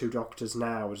watch The Two Doctors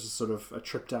now as a sort of a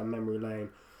trip down memory lane,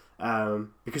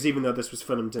 because even though this was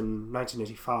filmed in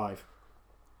 1985.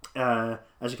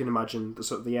 As you can imagine,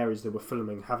 the areas they were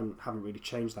filming haven't really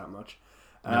changed that much.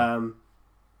 No.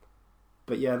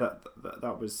 But yeah,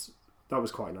 that was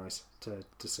quite nice to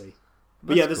see.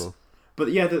 Cool.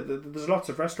 There's lots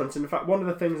of restaurants. And in fact, one of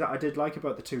the things that I did like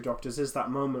about The Two Doctors is that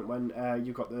moment when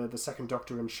you got the second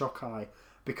Doctor and Shockeye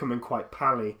becoming quite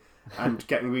pally and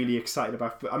getting really excited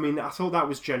about food. I mean, I thought that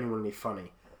was genuinely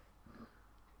funny,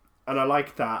 and I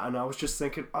liked that. And I was just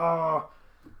thinking,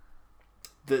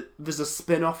 there's a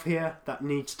spin-off here that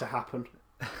needs to happen.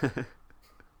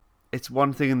 It's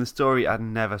one thing in the story I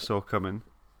never saw coming.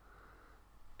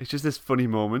 It's just this funny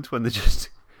moment when they just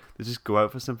go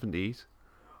out for something to eat.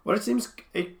 Well, it seems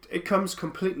it comes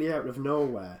completely out of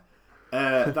nowhere.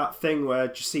 That thing where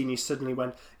Jacini suddenly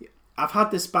went, I've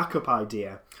had this backup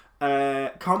idea.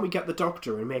 Can't we get the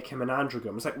Doctor and make him an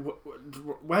androgyne? It's like,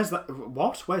 where's that?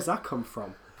 What? Where's that come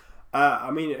from?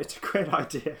 I mean, it's a great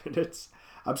idea, and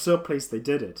I'm so pleased they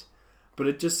did it, but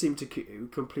it just seemed to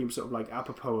complete sort of like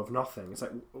apropos of nothing. It's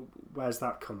like, where's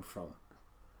that come from?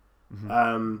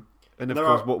 Mm-hmm. And of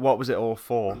course, what was it all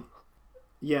for?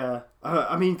 Yeah,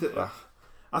 I mean,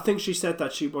 I think she said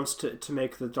that she wants to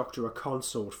make the Doctor a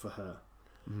consort for her,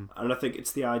 and I think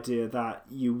it's the idea that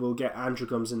you will get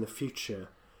androgynes in the future,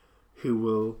 who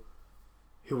will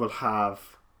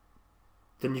have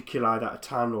the nuclei that a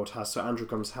Time Lord has. So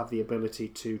androgynes have the ability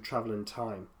to travel in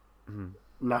time.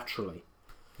 Naturally.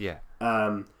 Yeah.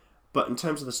 But in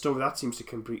terms of the story, that seems to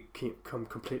come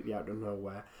completely out of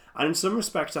nowhere. And in some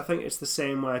respects, I think it's the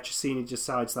same where Jacini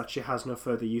decides that she has no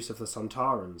further use of the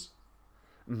Sontarans.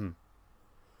 Mm-hmm.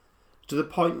 To the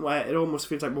point where it almost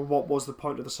feels like, well, what was the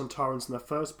point of the Sontarans in the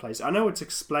first place? I know it's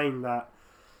explained that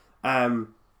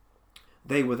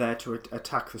they were there to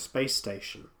attack the space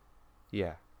station.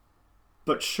 Yeah.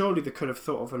 But surely they could have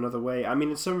thought of another way. I mean,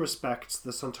 in some respects,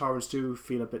 the Sontarans do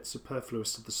feel a bit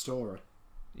superfluous to the story.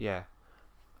 Yeah.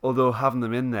 Although having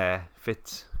them in there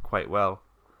fits quite well.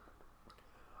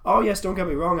 Oh, yes, don't get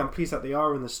me wrong. I'm pleased that they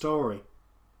are in the story.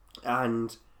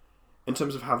 And in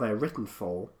terms of how they're written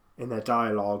for, in their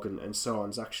dialogue and so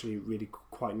on, is actually really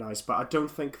quite nice. But I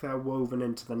don't think they're woven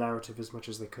into the narrative as much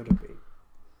as they could have been.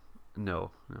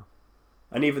 No.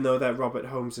 And even though they're Robert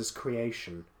Holmes'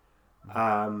 creation,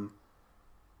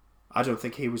 I don't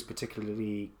think he was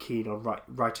particularly keen on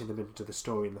writing them into the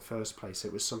story in the first place.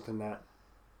 It was something that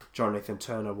John Nathan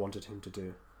Turner wanted him to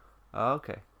do. Oh,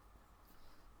 okay.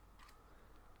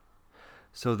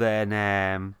 So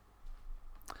then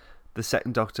the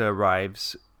second Doctor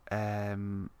arrives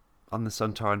on the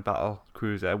Sontaran battle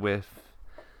cruiser with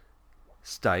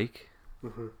Stike.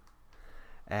 Mm-hmm.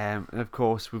 And of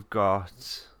course we've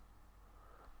got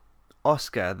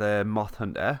Oscar, the Moth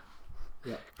Hunter.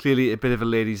 Yeah. Clearly a bit of a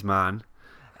ladies' man.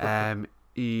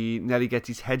 He nearly gets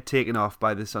his head taken off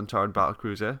by the Sontaran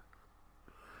battlecruiser.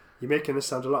 You're making this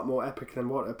sound a lot more epic than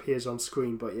what appears on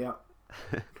screen, but yeah.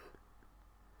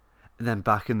 And then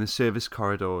back in the service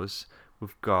corridors,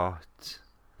 we've got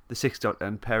the Sixth Doctor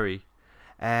and Perry.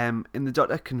 And the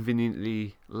Doctor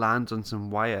conveniently lands on some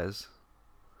wires.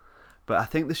 But I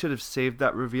think they should have saved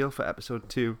that reveal for episode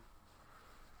 2.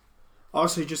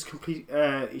 Also,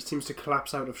 he seems to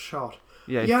collapse out of shot.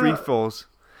 Yeah, he free falls.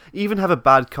 Even have a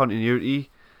bad continuity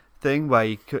thing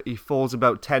where he falls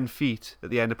about 10 feet at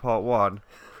the end of part 1.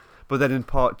 But then in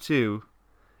part 2,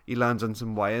 he lands on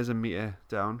some wires a meter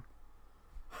down.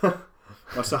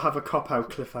 Also have a cop-out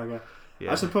cliffhanger.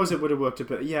 Yeah. I suppose it would have worked a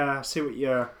bit. Yeah, I see what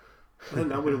you're... I think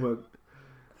that would have worked.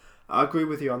 I agree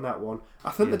with you on that one. I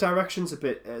think the direction's a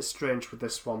bit strange with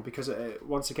this one because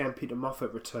once again Peter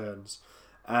Moffat returns,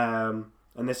 and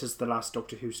this is the last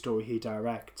Doctor Who story he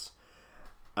directs.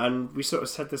 And we sort of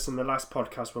said this in the last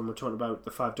podcast when we were talking about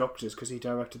the Five Doctors because he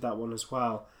directed that one as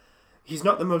well. He's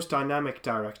not the most dynamic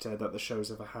director that the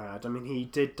show's ever had. I mean, he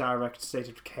did direct State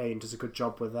of Decay and does a good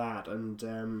job with that, and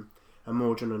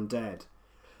Mordrin Undead.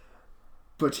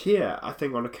 But here, I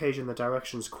think on occasion the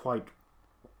direction's quite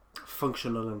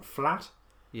functional and flat.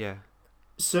 Yeah.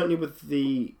 Certainly with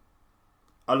a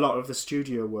lot of the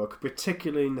studio work,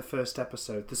 particularly in the first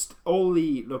episode, all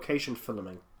the location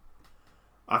filming,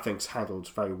 I think, is handled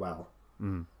very well.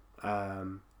 And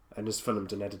is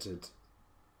filmed and edited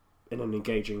in an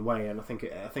engaging way, and I think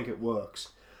it works.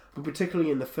 But particularly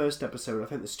in the first episode, I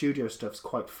think the studio stuff's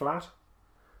quite flat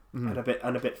and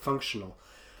a bit functional.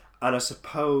 And I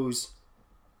suppose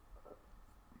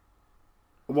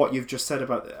what you've just said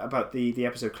about the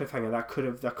episode cliffhanger, that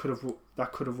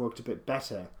could have worked a bit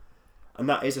better, and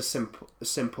that is a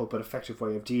simple but effective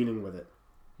way of dealing with it.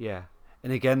 Yeah,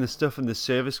 and again, the stuff in the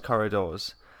service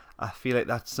corridors, I feel like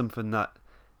that's something that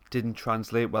didn't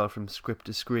translate well from script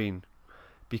to screen,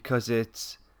 because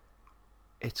it's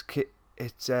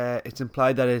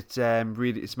implied that it's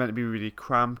meant to be really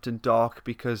cramped and dark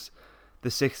because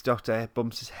the Sixth Doctor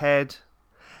bumps his head,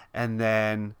 and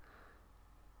then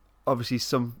obviously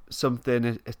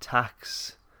something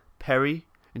attacks Perry,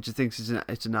 and she thinks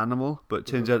it's an animal, but it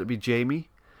turns out to be Jamie.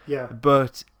 Yeah.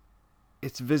 But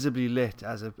it's visibly lit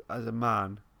as a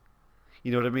man.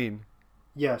 You know what I mean?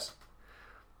 Yes.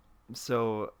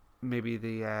 So maybe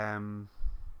the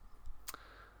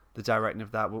directing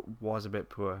of that was a bit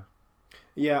poor.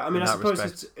 Yeah, I mean, I suppose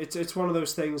respect. it's one of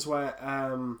those things where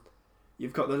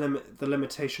you've got the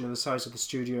limitation of the size of the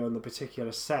studio and the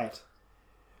particular set,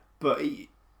 but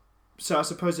so I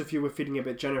suppose if you were feeling a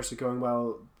bit generous of going,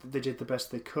 well, they did the best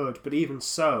they could, but even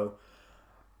so,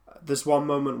 there's one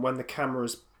moment when the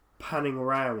camera's panning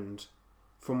around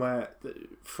from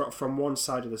from one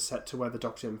side of the set to where the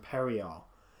Doctor and Perry are,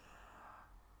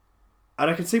 and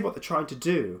I can see what they're trying to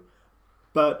do,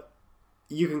 but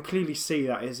you can clearly see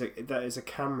that is a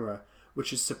camera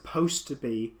which is supposed to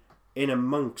be in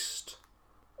amongst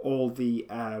all the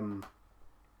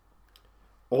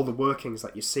workings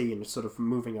that you see and sort of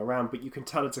moving around, but you can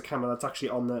tell it's a camera that's actually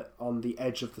on the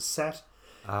edge of the set.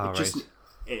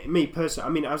 Me personally,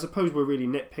 I mean, I suppose we're really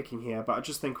nitpicking here, but I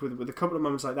just think with a couple of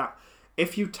moments like that,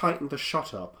 if you tighten the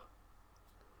shot up,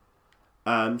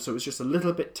 so it's just a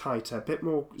little bit tighter, a bit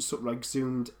more sort of like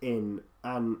zoomed in,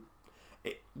 and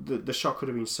the shot could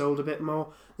have been sold a bit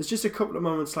more. There's just a couple of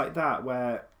moments like that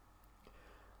where,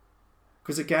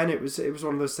 because again, it was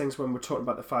one of those things when we're talking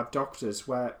about the Five Doctors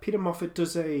where Peter Moffat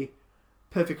does a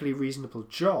perfectly reasonable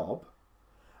job,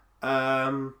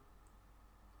 and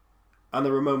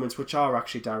there are moments which are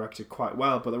actually directed quite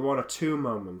well, but there are one or two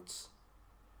moments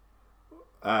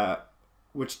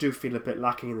which do feel a bit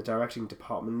lacking in the directing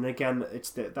department. And again, it's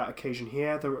that occasion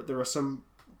here. There are some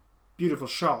beautiful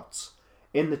shots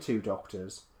in the two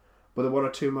Doctors, but there are one or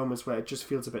two moments where it just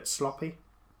feels a bit sloppy.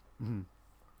 Mm-hmm.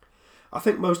 I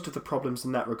think most of the problems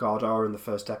in that regard are in the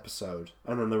first episode,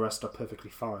 and then the rest are perfectly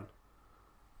fine.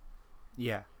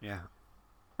 Yeah.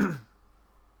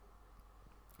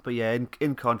 But yeah,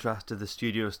 in contrast to the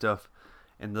studio stuff,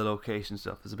 in the location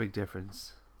stuff, there's a big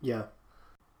difference. Yeah.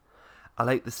 I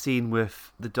like the scene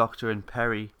with the Doctor and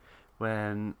Perry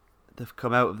when they've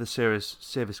come out of the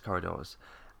service corridors,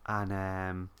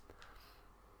 and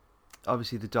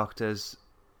obviously the Doctor's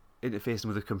interfacing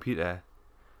with a computer,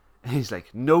 and he's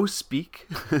like, "No speak."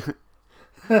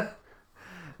 But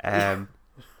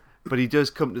he does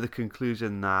come to the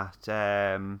conclusion that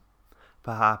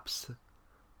perhaps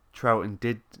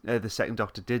Troughton the second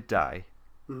Doctor did die.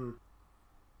 Mm.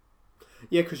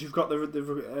 Yeah, because you've got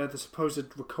the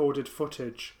supposed recorded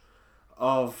footage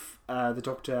of the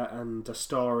Doctor and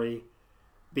Astari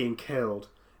being killed.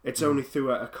 It's only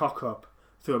through a cock-up,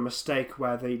 through a mistake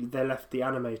where they left the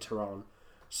animator on,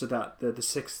 so that the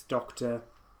Sixth Doctor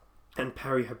and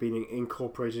Perry have been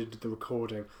incorporated into the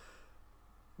recording.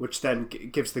 which then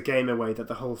gives the game away that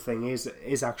the whole thing is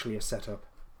actually a setup.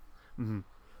 Mm-hmm.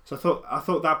 So I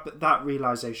thought that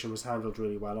realization was handled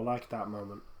really well. I liked that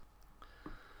moment.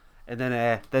 And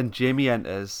then Jamie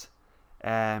enters,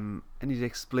 and he's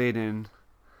explaining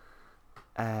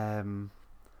that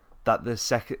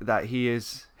he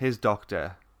is his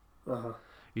doctor. Uh-huh.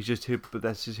 But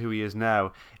that's just who he is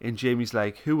now. And Jamie's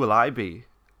like, "Who will I be?"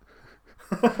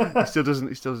 He still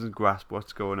doesn't grasp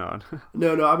what's going on.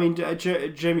 No. I mean,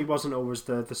 Jamie wasn't always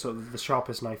the sort of the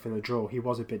sharpest knife in the drawer. He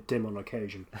was a bit dim on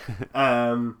occasion.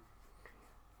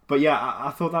 But yeah,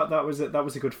 I thought that was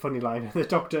a good funny line.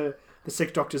 The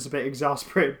sick doctor's a bit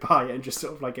exasperated by it and just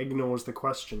sort of like ignores the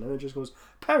question and then just goes,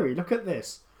 "Perry, look at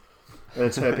this." And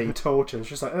it's her being tortured. And it's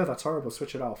just like, "Oh, that's horrible.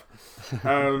 Switch it off."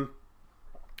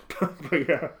 But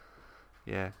yeah.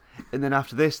 Yeah. And then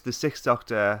after this, the Sixth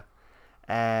Doctor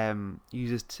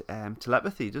uses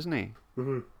telepathy, doesn't he?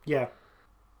 Mm-hmm. Yeah.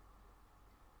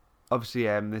 Obviously,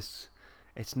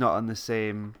 it's not on the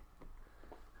same.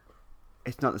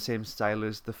 It's not the same style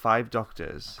as the 5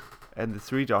 Doctors and the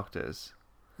 3 Doctors.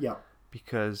 Yeah.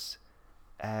 Because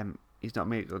he's not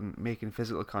making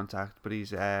physical contact, but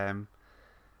he's kind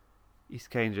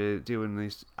of doing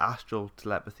this astral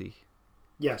telepathy.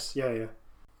 Yes. Yeah.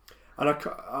 And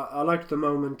I liked the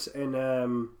moment in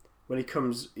when he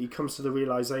comes to the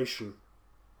realization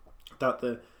that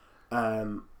the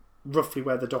roughly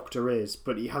where the Doctor is,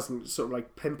 but he hasn't sort of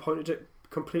like pinpointed it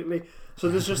completely. So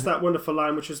there's just that wonderful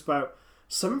line which is about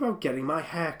something about getting my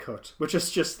hair cut, which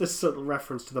is just this subtle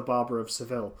reference to the Barber of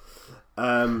Seville,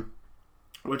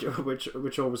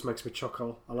 which always makes me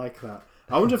chuckle. I like that.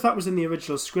 I wonder if that was in the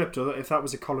original script or if that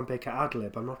was a Colin Baker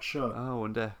ad-lib. I'm not sure. Oh, I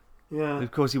wonder. Yeah. And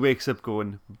of course, he wakes up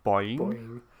going boing,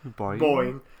 Boing. boing,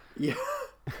 Boing. Yeah.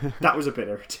 That was a bit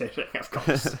irritating, I've got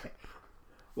to say.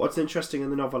 What's interesting in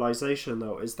the novelisation,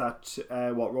 though, is that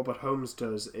what Robert Holmes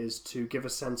does is to give a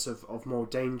sense of more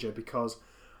danger, because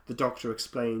the Doctor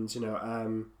explains,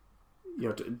 don't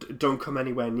come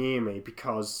anywhere near me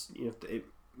because it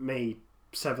may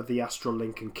sever the astral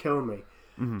link and kill me.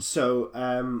 Mm-hmm.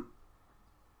 So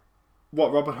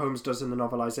what Robert Holmes does in the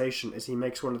novelisation is he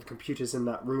makes one of the computers in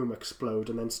that room explode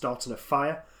and then starts in a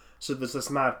fire. So there's this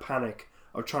mad panic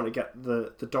of trying to get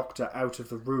the Doctor out of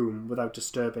the room without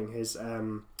disturbing his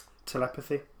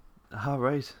telepathy. Oh,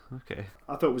 right. Okay.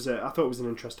 I thought it was an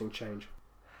interesting change.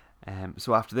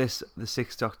 So after this, the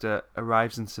Sixth Doctor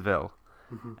arrives in Seville,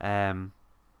 Mm-hmm.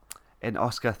 and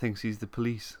Oscar thinks he's the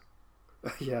police.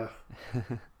 Yeah.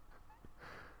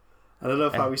 And I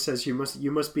love how he says, you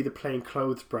must be the plain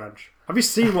clothes branch. Have you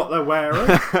seen what they're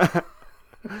wearing?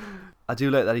 I do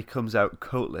like that he comes out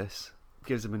coatless,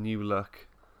 gives him a new look.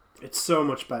 It's so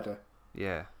much better.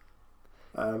 Yeah.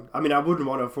 I mean, I wouldn't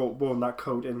want to have worn that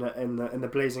coat in the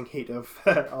blazing heat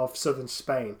of southern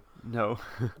Spain. No.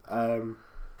 So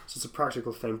it's a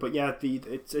practical thing. But yeah,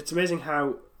 it's amazing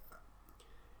how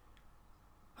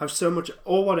so much.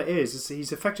 All what it is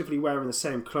he's effectively wearing the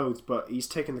same clothes, but he's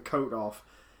taken the coat off.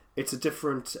 It's a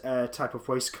different type of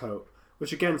waistcoat,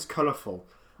 which again is colourful,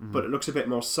 but it looks a bit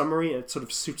more summery, and it sort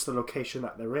of suits the location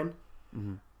that they're in.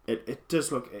 Mm-hmm. It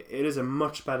does look. It is a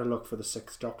much better look for the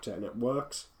Sixth Doctor, and it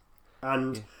works.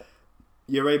 And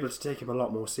you're able to take him a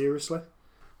lot more seriously.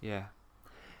 Yeah.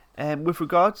 With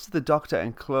regards to the Doctor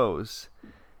and clothes,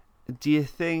 do you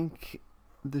think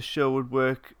the show would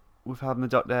work with having the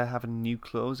Doctor having new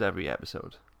clothes every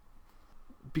episode?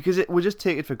 Because we just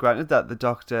take it for granted that the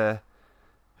Doctor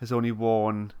has only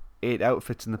worn 8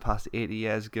 outfits in the past 80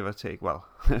 years, give or take. Well,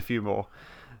 a few more,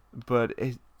 but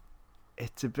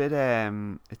it's a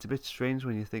bit strange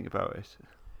when you think about it.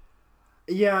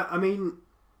 Yeah, I mean,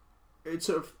 it's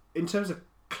sort of in terms of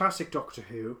classic Doctor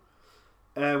Who,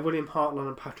 William Hartnell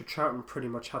and Patrick Troughton pretty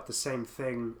much had the same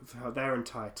thing for their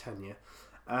entire tenure.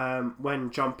 When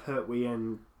Jon Pertwee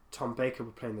and Tom Baker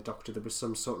were playing the Doctor, there was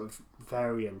some sort of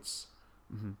variance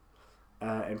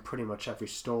in pretty much every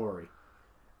story.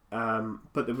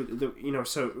 But there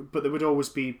would always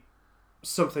be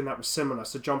something that was similar.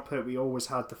 So Jon Pertwee always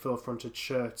had the full-fronted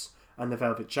shirts and the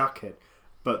velvet jacket,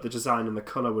 but the design and the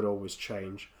colour would always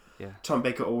change. Yeah. Tom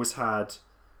Baker always had,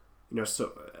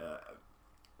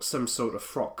 some sort of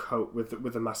frock coat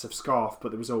with a massive scarf,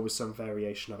 but there was always some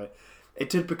variation of it. It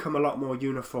did become a lot more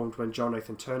uniformed when John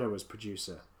Nathan Turner was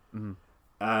producer.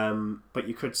 Mm-hmm. But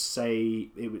you could say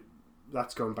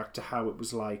that's going back to how it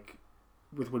was like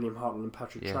with William Hartnell and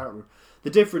Patrick Troughton. The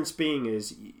difference being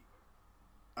is,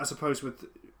 I suppose with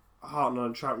Hartnell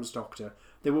and Troughton's Doctor,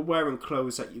 they were wearing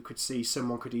clothes that you could see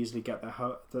someone could easily get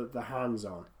their hands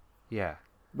on. Yeah.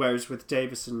 Whereas with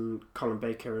Davis and Colin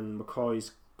Baker and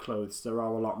McCoy's clothes, there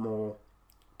are a lot more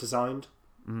designed.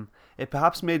 It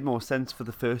perhaps made more sense for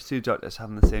the first two Doctors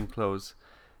having the same clothes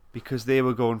because they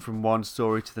were going from one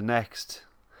story to the next.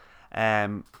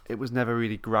 It was never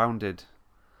really grounded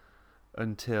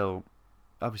until,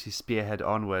 obviously, Spearhead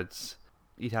onwards.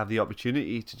 He'd have the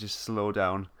opportunity to just slow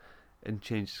down and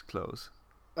change his clothes.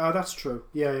 Oh, that's true.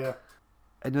 Yeah.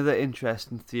 Another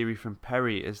interesting theory from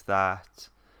Perry is that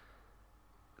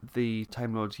the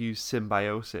Time Lords use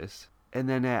symbiosis. And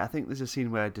then I think there's a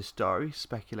scene where Dastari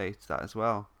speculates that as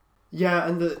well. Yeah,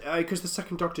 and because the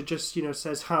second Doctor just,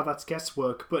 says how that's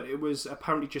guesswork, but it was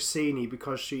apparently Jacini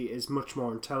because she is much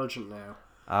more intelligent now.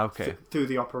 Okay. Through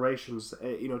the operations,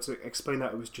 to explain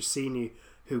that it was Jacini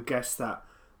who guessed that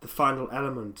the final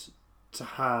element to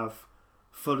have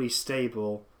fully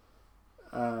stable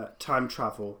time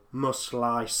travel must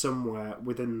lie somewhere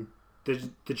within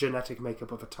the genetic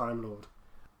makeup of a Time Lord.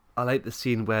 I like the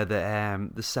scene where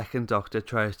the second Doctor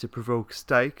tries to provoke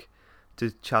Stike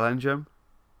to challenge him.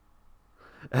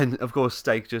 And of course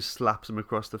Stike just slaps him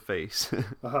across the face.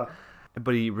 Uh-huh.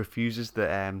 But he refuses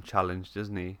the challenge,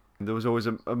 doesn't he? There was always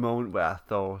a moment where I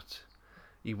thought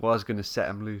he was going to set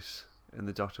him loose and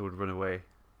the Doctor would run away.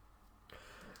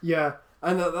 Yeah,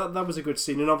 and that was a good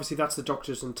scene. And obviously that's the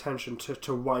Doctor's intention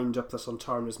to wind up the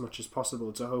Sontaran as much as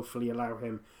possible to hopefully allow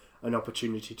him an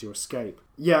opportunity to escape.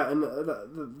 Yeah, and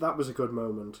that was a good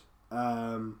moment.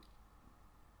 But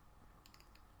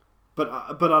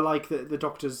I like the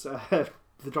Doctor's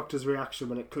the Doctor's reaction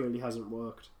when it clearly hasn't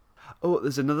worked. Oh,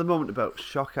 there's another moment about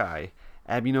Shockeye.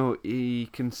 He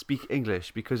can speak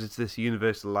English because it's this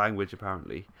universal language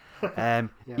apparently. Yeah.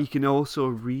 He can also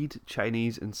read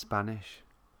Chinese and Spanish.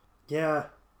 Yeah.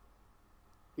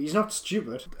 He's not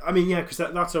stupid. I mean, yeah, because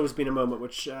that's always been a moment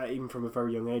which, even from a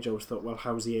very young age, I always thought, well,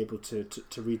 how is he able to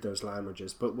read those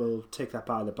languages? But we'll take that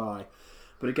by the by.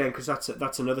 But again, because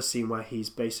that's another scene where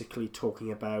he's basically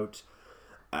talking about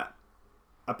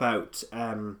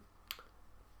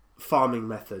farming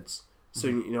methods.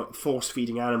 So force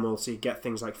feeding animals, so you get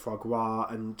things like foie gras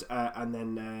and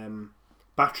then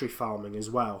battery farming as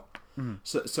well.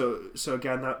 So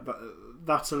again,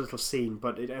 that's a little scene,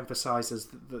 but it emphasises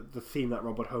the theme that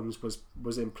Robert Holmes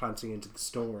was implanting into the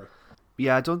story.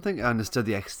 Yeah, I don't think I understood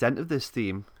the extent of this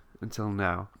theme until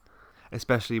now,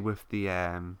 especially with the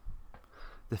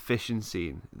fishing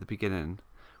scene at the beginning,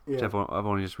 which I've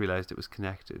only just realised it was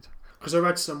connected. Because I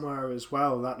read somewhere as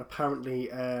well that apparently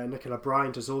Nicola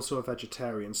Bryant is also a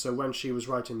vegetarian. So when she was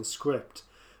writing the script,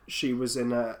 she was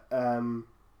in a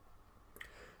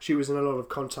lot of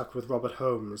contact with Robert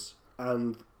Holmes,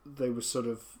 and they were sort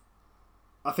of.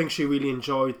 I think she really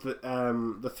enjoyed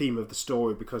the theme of the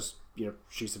story because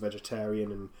she's a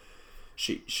vegetarian and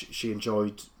she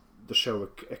enjoyed the show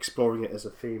exploring it as a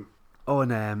theme. Oh,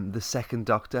 and the second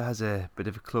Doctor has a bit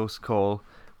of a close call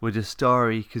with a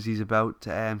story because he's about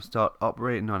to start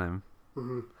operating on him.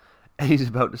 Mm-hmm. And he's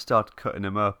about to start cutting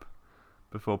him up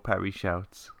before Perry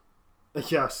shouts.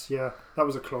 Yes, yeah, that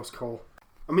was a close call.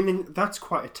 I mean, that's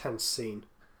quite a tense scene.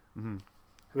 Mm-hmm.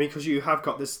 I mean, because you have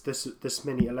got this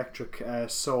mini electric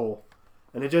soul,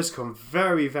 and it does come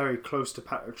very, very close to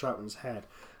Patrick Troughton's head.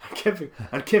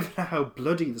 And given how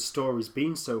bloody the story's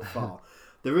been so far,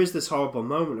 there is this horrible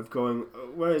moment of going,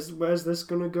 where's this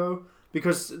going to go?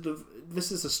 Because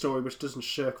this is a story which doesn't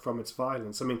shirk from its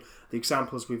violence. I mean, the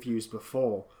examples we've used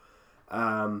before,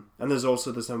 and there's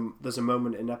a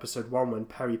moment in episode 1 when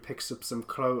Perry picks up some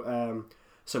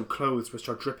clothes which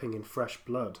are dripping in fresh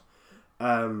blood.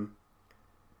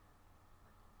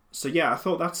 So yeah, I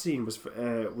thought that scene was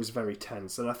very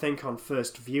tense, and I think on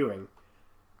first viewing,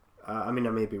 I mean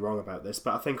I may be wrong about this,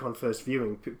 but I think on first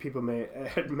viewing people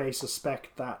may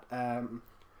suspect that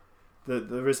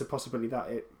there is a possibility that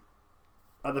it,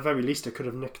 at the very least, it could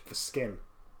have nicked the skin.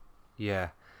 Yeah,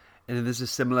 and then there's a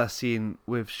similar scene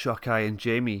with Shockeye and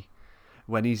Jamie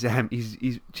when he's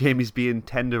Jamie's being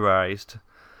tenderized,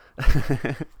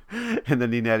 and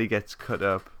then he nearly gets cut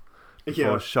up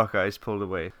before Shockeye is pulled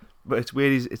away. But it's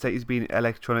weird. It's like he's being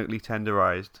electronically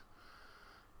tenderized.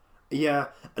 Yeah,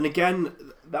 and again,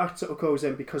 that sort of goes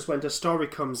in because when the story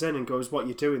comes in and goes, "What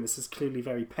you're doing? This is clearly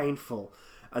very painful,"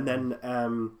 and then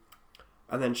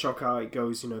Shockeye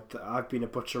goes, "I've been a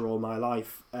butcher all my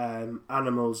life.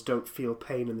 Animals don't feel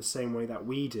pain in the same way that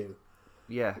we do."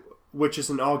 Yeah, which is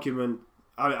an argument.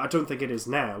 I don't think it is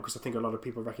now because I think a lot of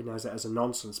people recognise it as a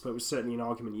nonsense, but it was certainly an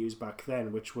argument used back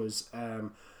then, which was.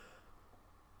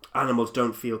 Animals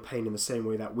don't feel pain in the same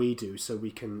way that we do, so we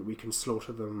can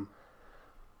slaughter them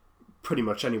pretty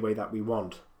much any way that we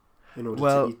want in order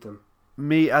to eat them.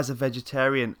 Me as a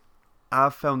vegetarian,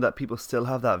 I've found that people still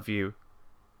have that view.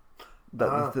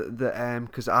 That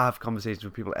because I have conversations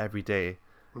with people every day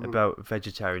about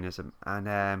vegetarianism,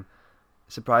 and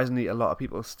surprisingly, a lot of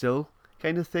people still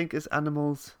kind of think as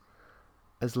animals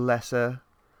as lesser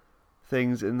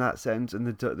things in that sense, and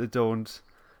they don't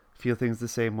feel things the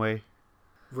same way.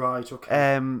 Right.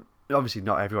 Okay. Obviously,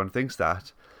 not everyone thinks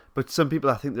that, but some people,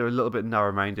 I think, they're a little bit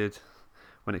narrow-minded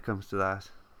when it comes to that.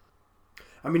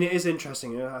 I mean, it is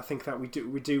interesting. I think that we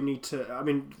do need to. I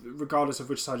mean, regardless of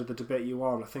which side of the debate you're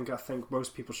on, I think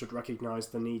most people should recognise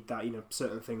the need that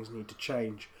certain things need to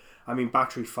change. I mean,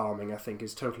 battery farming, I think,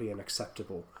 is totally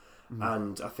unacceptable,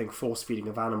 and I think force feeding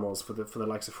of animals for the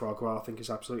likes of foie gras, I think, is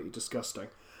absolutely disgusting.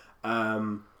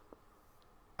 And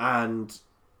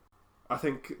I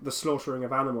think the slaughtering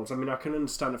of animals. I mean, I can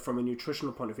understand it from a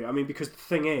nutritional point of view. I mean, because the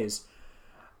thing is,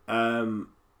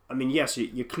 I mean, yes,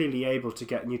 you're clearly able to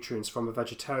get nutrients from a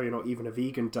vegetarian or even a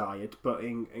vegan diet, but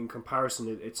in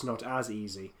comparison, it's not as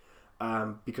easy,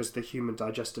 because the human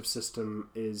digestive system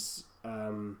is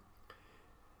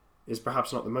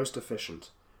perhaps not the most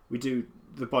efficient. The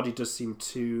body does seem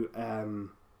to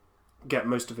get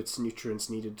most of its nutrients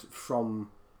needed from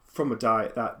a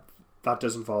diet that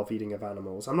does involve eating of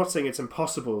animals. I'm not saying it's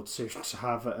impossible to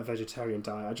have a vegetarian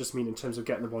diet. I just mean in terms of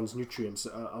getting the one's nutrients,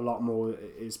 a lot more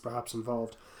is perhaps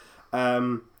involved.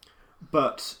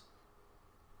 But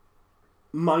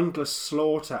mindless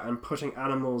slaughter and putting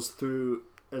animals through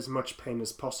as much pain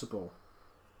as possible,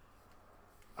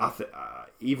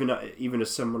 even as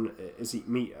someone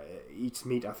eats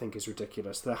meat, I think is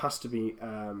ridiculous. There has to be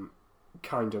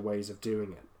kinder ways of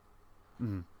doing it.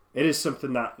 Mm. It is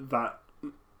something that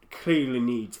clearly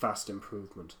needs vast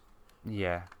improvement.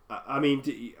 Yeah. I mean,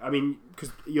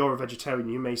 because you're a vegetarian,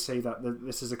 you may say that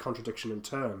this is a contradiction in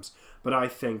terms, but I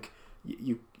think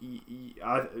me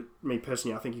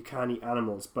personally, I think you can eat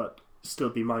animals, but still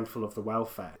be mindful of the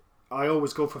welfare. I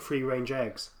always go for free range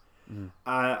eggs, and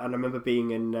I remember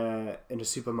being in a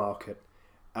supermarket,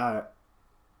 and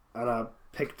I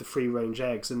picked the free range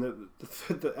eggs, and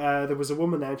there was a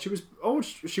woman there, and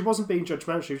she wasn't being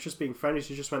judgmental, she was just being friendly.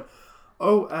 She just went,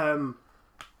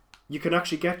 you can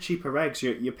actually get cheaper eggs.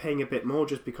 You're paying a bit more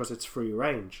just because it's free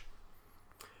range.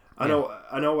 I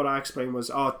know what I explained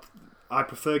was, I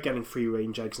prefer getting free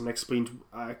range eggs, and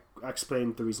I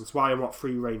explained the reasons why and what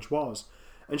free range was.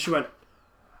 And she went,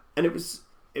 and it was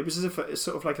as if it's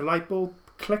sort of like a light bulb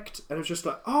clicked, and it was just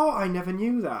like, oh, I never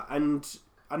knew that. And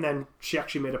then she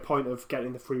actually made a point of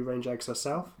getting the free range eggs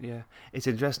herself. Yeah, it's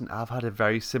interesting. I've had a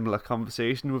very similar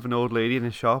conversation with an old lady in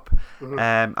a shop.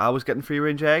 Mm-hmm. I was getting free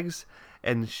range eggs,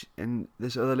 and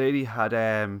this other lady had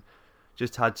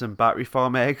just had some battery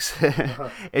farm eggs,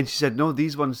 and she said, no,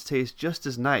 these ones taste just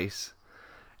as nice.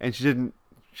 And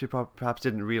she perhaps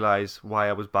didn't realise why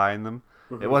I was buying them.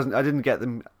 Mm-hmm. I didn't get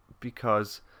them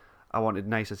because I wanted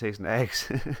nicer tasting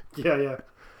eggs. Yeah.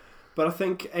 But I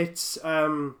think it's,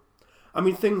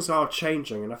 things are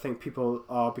changing, and I think people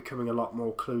are becoming a lot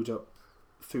more clued up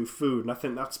through food. And I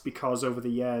think that's because over the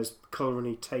years,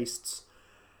 culinary tastes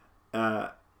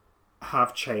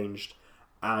have changed.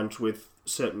 And with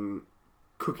certain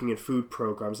cooking and food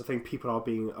programs, I think people are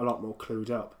being a lot more clued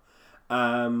up.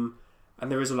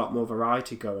 And there is a lot more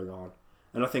variety going on,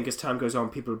 and I think as time goes on,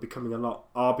 people are becoming a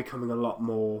lot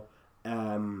more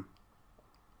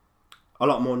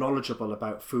knowledgeable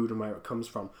about food and where it comes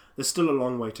from. There's still a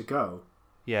long way to go.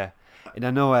 Yeah, and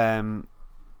I know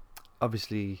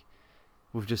obviously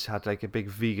we've just had like a big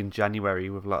vegan January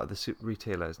with a lot of the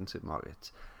retailers and supermarkets,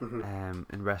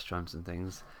 and restaurants and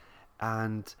things,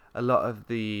 and a lot of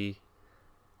the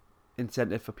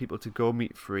incentive for people to go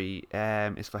meat free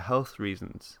is for health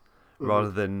reasons.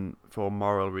 Rather than for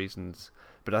moral reasons.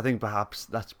 But I think perhaps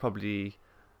that's probably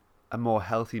a more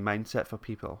healthy mindset for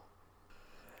people.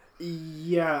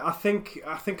 Yeah, I think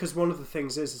because one of the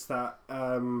things is that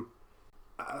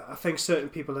I think certain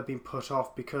people have been put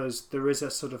off because there is a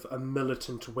sort of a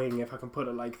militant wing, if I can put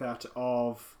it like that,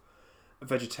 of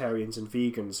vegetarians and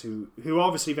vegans who are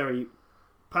obviously very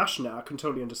passionate. I can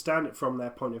totally understand it from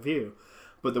their point of view,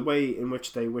 but the way in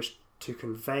which they wish to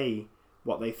convey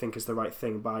what they think is the right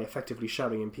thing by effectively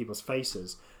shouting in people's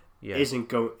faces isn't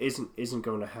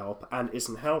going to help and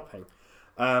isn't helping.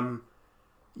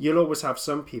 You'll always have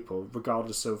some people,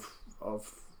 regardless of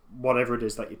whatever it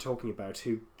is that you're talking about,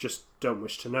 who just don't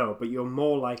wish to know, but you're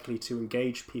more likely to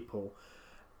engage people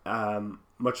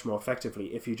much more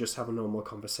effectively if you just have a normal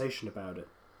conversation about it.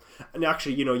 And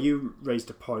actually, you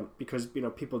raised a point, because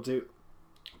people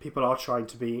are trying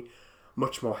to be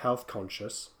much more health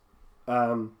conscious.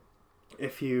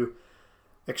 If you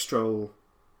extol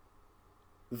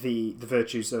the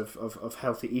virtues of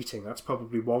healthy eating, that's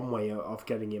probably one way of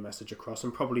getting your message across,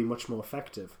 and probably much more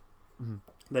effective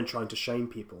than trying to shame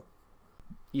people.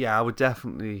 Yeah, I would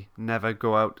definitely never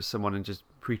go out to someone and just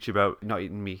preach about not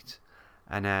eating meat.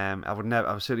 and I would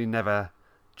certainly never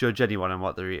judge anyone on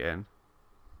what they're eating,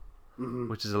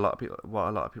 which is what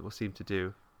a lot of people seem to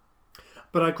do.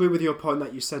 But I agree with your point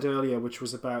that you said earlier, which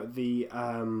was about the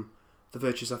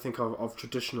virtues, I think, of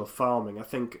traditional farming. I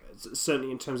think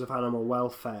certainly in terms of animal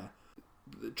welfare,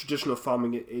 traditional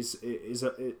farming is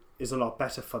a lot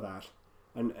better for that,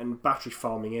 and battery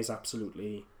farming is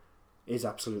absolutely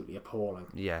appalling.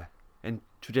 Yeah, and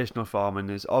traditional farming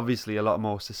is obviously a lot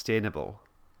more sustainable.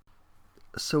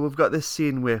 So we've got this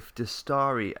scene with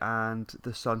Dastari and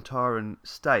the Sontaran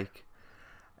Stike,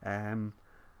 and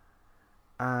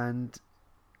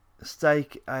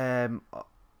Stike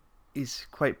is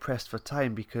quite pressed for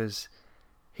time because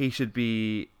he should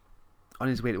be on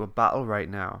his way to a battle right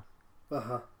now.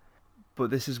 But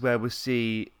this is where we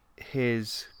see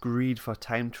his greed for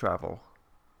time travel.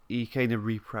 He kind of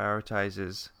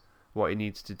reprioritizes what he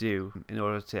needs to do in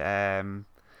order to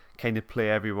kind of play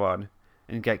everyone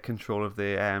and get control of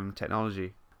the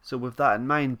technology. So with that in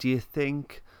mind, do you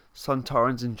think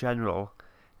Sontarans in general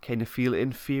kind of feel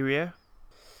inferior?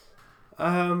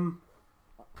 No,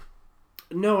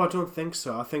 I don't think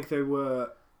so. I think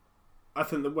the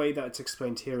way that it's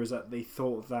explained here is that they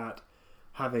thought that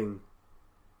having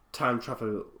time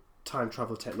travel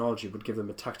technology would give them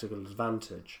a tactical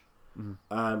advantage,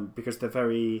 because they're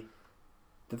very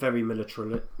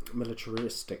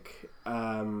militaristic.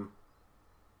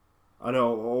 I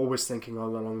know, always thinking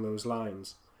along those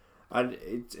lines, and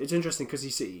it's interesting because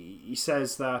he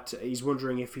says that he's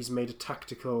wondering if he's made a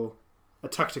tactical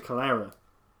error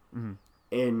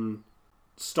in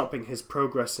stopping his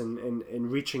progress in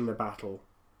reaching the battle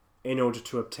in order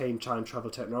to obtain time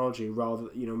travel technology. Rather,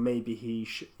 maybe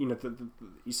he's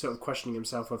sort of questioning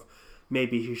himself of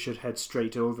maybe he should head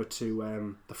straight over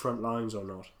to the front lines or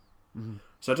not.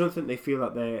 So I don't think they feel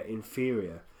that they're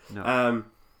inferior. No.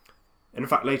 And in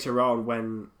fact, later on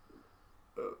when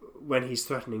he's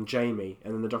threatening Jamie,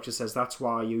 and then the Doctor says, "That's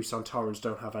why you Sontarans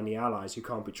don't have any allies. You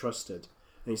can't be trusted."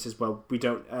 And he says, "Well, we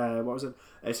don't. What was it?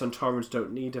 Sontarans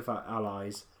don't need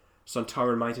allies.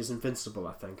 Sontaran might is invincible,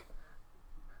 I think."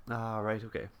 Ah, right,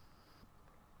 okay.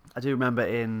 I do remember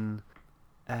in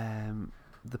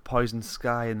the Poison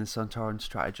Sky and the Sontaran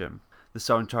Stratagem, the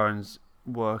Sontarans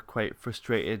were quite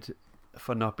frustrated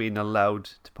for not being allowed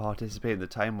to participate in the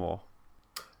Time War.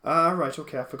 Right,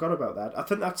 okay, I forgot about that. I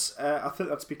think that's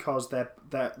because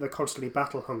they're constantly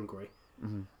battle hungry,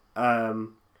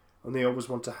 and they always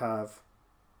want to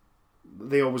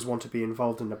be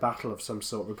involved in a battle of some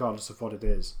sort, regardless of what it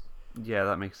is. Yeah,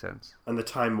 that makes sense. And the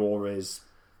Time War is,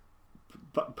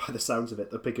 by the sounds of it,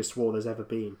 the biggest war there's ever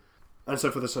been. And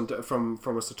so, from a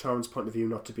Sontaran's point of view,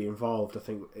 not to be involved, I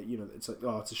think it's like,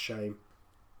 oh, it's a shame.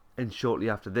 And shortly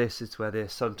after this, it's where the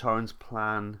Sontarans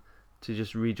plan to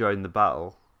just rejoin the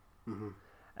battle,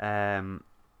 and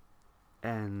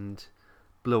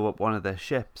blow up one of their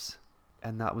ships.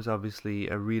 And that was obviously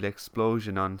a real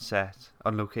explosion on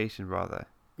location rather.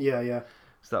 Yeah.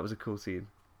 So that was a cool scene.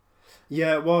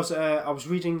 Yeah, it was. I was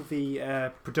reading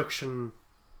the production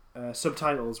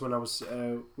subtitles when I was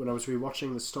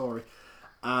rewatching the story,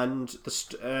 and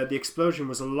the explosion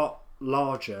was a lot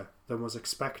larger than was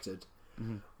expected.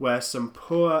 Where some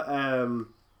poor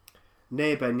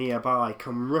neighbour nearby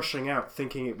come rushing out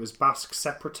thinking it was Basque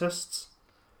separatists.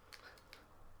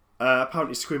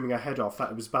 Apparently screaming her head off that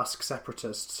it was Basque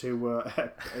separatists who were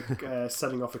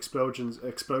setting off explosions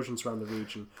around the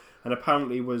region, and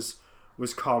apparently was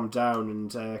calmed down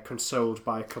and consoled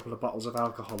by a couple of bottles of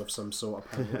alcohol of some sort,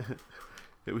 apparently.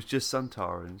 It was just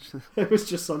Sontarans. It was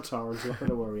just Sontarans, nothing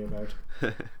to worry about.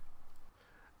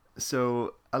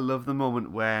 So I love the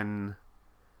moment when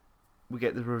we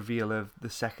get the reveal of the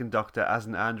second Doctor as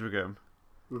an androgyne.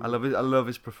 I love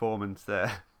his performance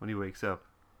there when he wakes up.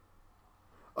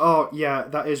 Oh yeah,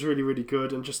 that is really, really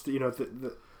good, and just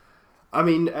John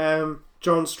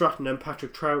Stratton and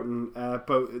Patrick Troughton,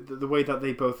 both the way that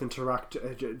they both interact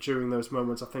during those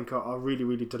moments, I think are really,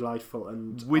 really delightful.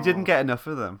 And we didn't get enough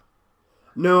of them.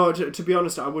 No, to be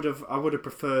honest, I would have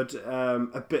preferred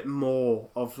a bit more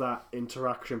of that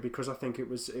interaction, because I think it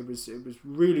was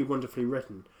really wonderfully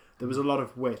written. There was a lot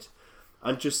of wit,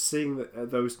 and just seeing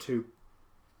those two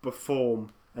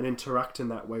perform and interact in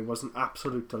that way was an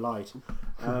absolute delight.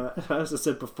 As I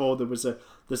said before, there's a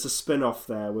spin-off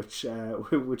there which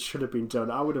should have been done.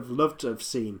 I would have loved to have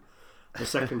seen the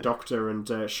second Doctor and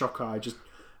Shockeye just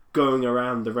going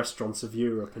around the restaurants of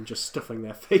Europe and just stuffing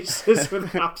their faces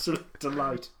with absolute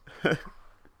delight.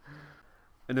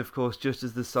 And of course, just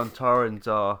as the Sontarans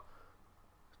are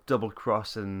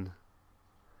double-crossing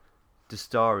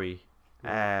Dastari,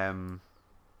 the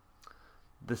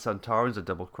Sontarans are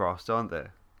double-crossed, aren't they?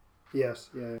 Yes,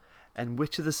 yeah. And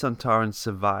which of the Sontarans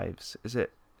survives? Is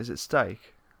it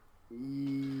Stike?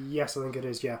 Yes, I think it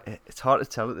is, yeah. It's hard to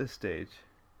tell at this stage.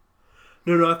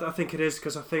 No, I think it is,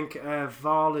 because I think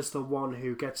Varl is the one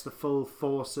who gets the full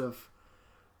force of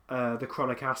the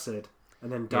chronic acid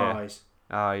and then dies.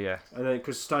 Ah, yeah. And then,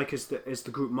 because Stike is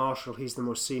the group marshal, he's the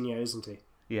most senior, isn't he?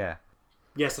 Yeah.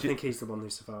 Yes, I think he's the one who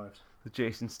survived. The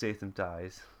Jason Statham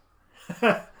dies.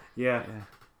 Yeah.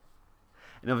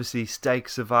 And obviously, Stike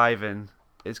surviving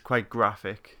is quite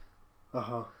graphic.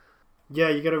 Yeah,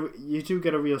 you do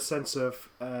get a real sense of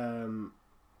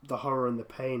the horror and the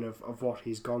pain of what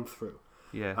he's gone through.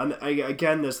 Yeah. And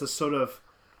again, there's the sort of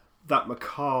that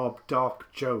macabre,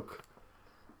 dark joke.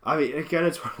 I mean, again,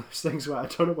 it's one of those things where I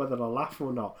don't know whether to laugh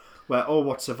or not. Where all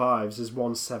what survives is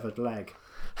one severed leg,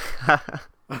 and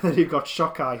then you've got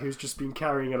Shockeye who's just been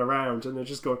carrying it around, and they're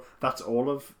just going, "That's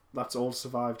all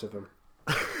survived of him."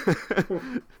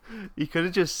 You could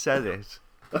have just said it.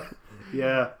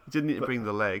 Yeah, You didn't need to bring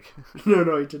the leg.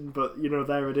 no, he didn't. But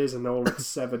there it is in all its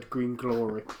severed green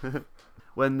glory.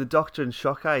 When the Doctor and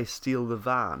Shockeye steal the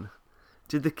van,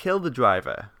 did they kill the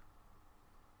driver?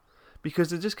 Because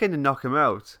they just kind of knock him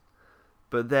out,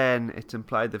 but then it's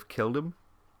implied they've killed him.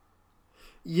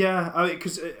 Yeah, I mean,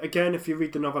 because again, if you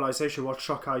read the novelization, what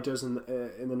Shockeye does in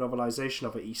the novelization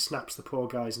of it, he snaps the poor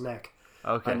guy's neck,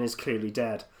 and is clearly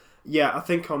dead. Yeah, I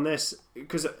think on this,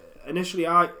 because initially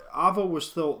I've always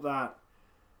thought that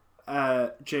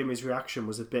Jamie's reaction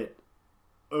was a bit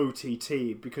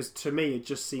OTT, because to me it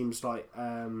just seems like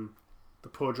the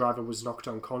poor driver was knocked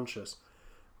unconscious.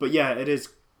 But yeah, it is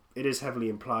heavily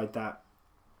implied that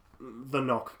the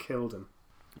knock killed him.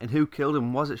 And who killed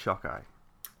him? Was it Shockeye?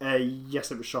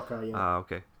 Yes, it was Shockeye, yeah. Ah,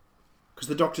 okay. Because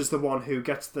the Doctor's the one who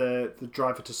gets the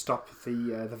driver to stop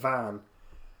the van,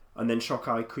 and then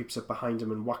Shockeye creeps up behind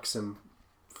him and whacks him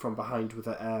from behind with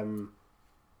a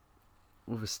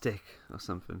stick or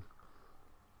something.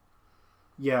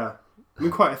 Yeah, I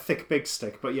mean quite a thick, big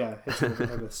stick, but yeah, hits him with the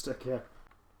head with a stick. Yeah.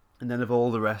 And then of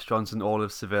all the restaurants in all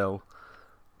of Seville,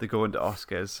 they go into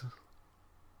Oscar's.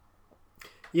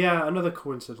 Yeah, another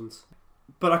coincidence.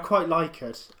 But I quite like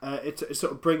it. It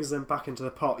sort of brings them back into the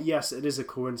pot. Yes, it is a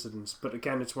coincidence, but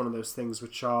again, it's one of those things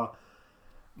which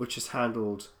is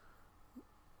handled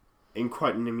in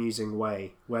quite an amusing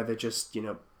way, where they're just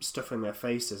stuffing their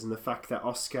faces, and the fact that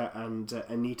Oscar and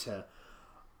Anita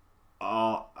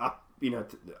are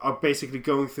basically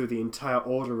going through the entire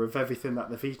order of everything that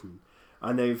they've eaten,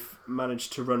 and they've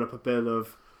managed to run up a bill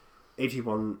of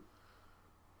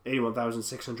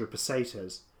 81,600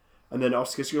 pesetas. And then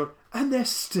Oscar's going, and they're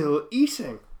still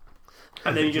eating.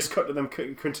 And then you just cut to them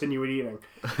continue eating.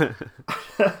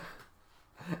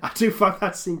 I do find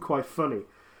that scene quite funny.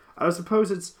 And I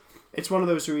suppose it's one of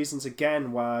those reasons,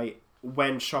 again, why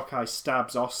when Shockeye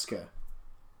stabs Oscar,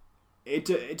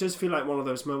 it does feel like one of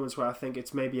those moments where I think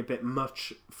it's maybe a bit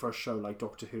much for a show like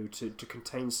Doctor Who to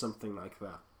contain something like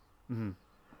that. Mm-hmm.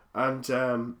 And,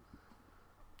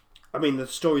 I mean, the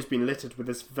story's been littered with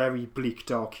this very bleak,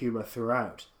 dark humour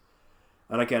throughout.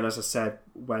 And again, as I said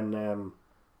when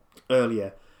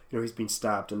earlier, he's been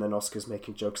stabbed, and then Oscar's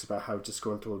making jokes about how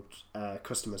disgruntled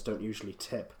customers don't usually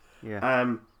tip.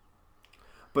 Yeah.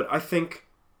 But I think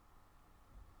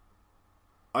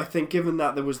given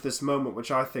that there was this moment,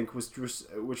 which I think was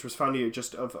finally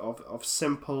just of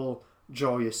simple,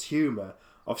 joyous humour,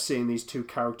 of seeing these two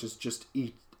characters just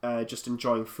eat, just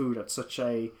enjoying food at such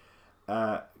a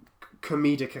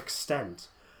comedic extent.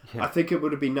 Yeah. I think it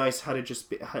would have been nice had it just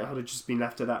been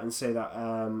left at that, and say that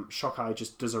Shockeye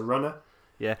just does a runner.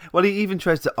 Yeah. Well, he even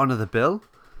tries to honour the bill.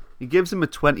 He gives him a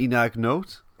 20 nag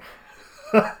note.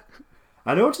 I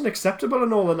know it's unacceptable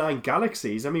in all the 9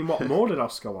 galaxies. I mean, what more did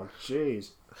Oscar want?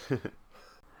 Jeez.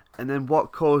 And then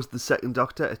what caused the second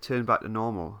Doctor to turn back to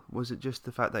normal? Was it just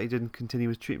the fact that he didn't continue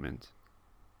his treatment?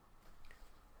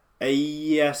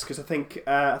 Yes, because I think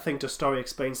the story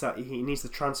explains that he needs to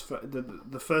transfer.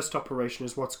 The first operation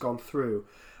is what's gone through,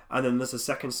 and then there's a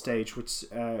second stage which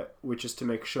is to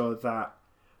make sure that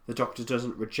the Doctor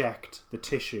doesn't reject the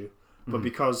tissue, but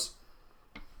because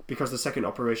the second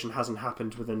operation hasn't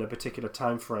happened within a particular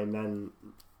time frame, then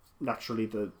naturally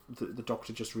the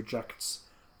Doctor just rejects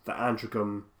the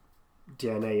androgam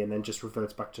DNA and then just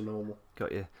reverts back to normal.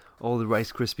 Got you. All the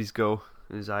Rice Krispies go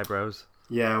in his eyebrows.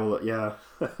 Yeah, well, yeah.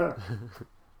 And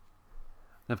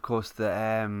of course,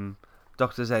 the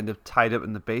Doctors end up tied up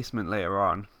in the basement later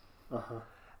on. Uh-huh.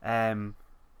 And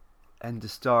the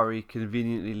story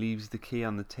conveniently leaves the key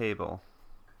on the table.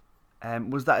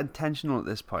 Was that intentional at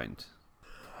this point?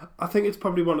 I think it's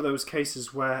probably one of those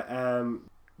cases where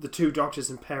the two Doctors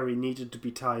and Perry needed to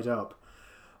be tied up,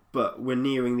 but we're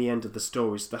nearing the end of the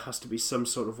story, so there has to be some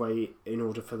sort of way in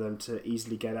order for them to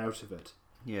easily get out of it.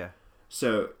 Yeah.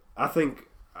 So I think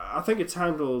it's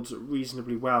handled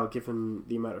reasonably well given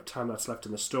the amount of time that's left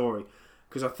in the story,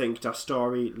 because I think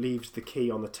Dastari leaves the key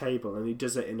on the table and he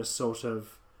does it in a sort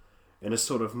of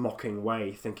mocking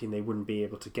way, thinking they wouldn't be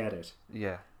able to get it.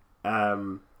 Yeah.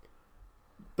 But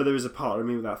there is a part of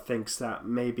me that thinks that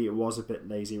maybe it was a bit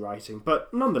lazy writing,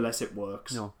 but nonetheless it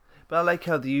works. No. But I like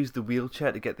how they use the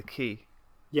wheelchair to get the key.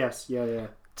 Yes, yeah.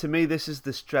 To me, this is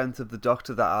the strength of the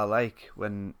Doctor that I like,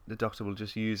 when the Doctor will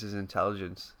just use his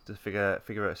intelligence to figure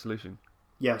out a solution.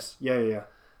 Yes, yeah.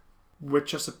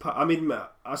 Which I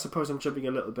suppose I'm jumping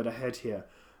a little bit ahead here,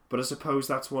 but I suppose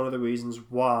that's one of the reasons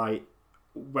why,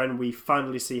 when we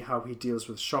finally see how he deals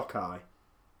with Shockeye.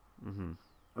 Mm-hmm.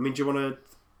 I mean, do you want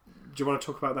to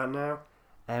talk about that now?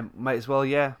 Might as well,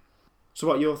 yeah. So,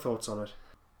 what are your thoughts on it?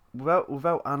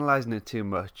 Without analysing it too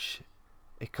much,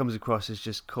 it comes across as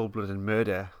just cold-blooded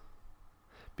murder,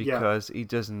 because he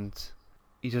doesn't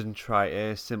try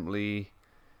to simply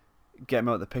get him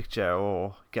out of the picture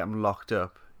or get him locked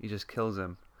up. He just kills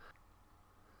him.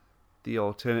 The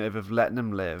alternative of letting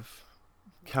him live,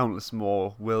 countless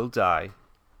more will die.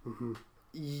 Mm-hmm.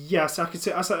 Yes, I can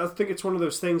see. I think it's one of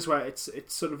those things where it's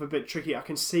sort of a bit tricky. I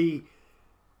can see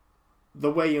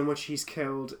the way in which he's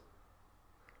killed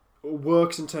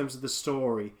works in terms of the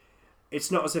story. It's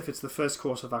not as if it's the first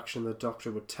course of action the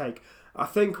Doctor would take. I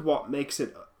think what makes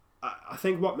it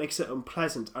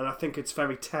unpleasant, and I think it's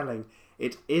very telling,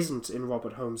 it isn't in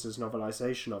Robert Holmes's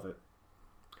novelisation of it.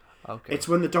 Okay. It's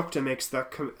when the Doctor makes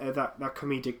that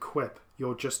comedic quip,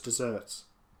 "You're just desserts."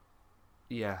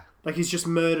 Yeah. Like he's just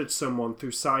murdered someone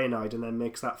through cyanide and then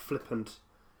makes that flippant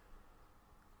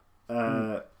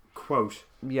quote.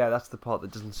 Yeah, that's the part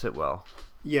that doesn't sit well.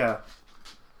 Yeah.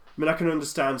 I mean, I can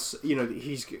understand,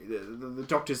 the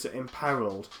Doctor's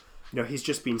imperiled. He's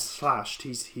just been slashed.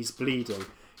 He's bleeding.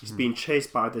 He's being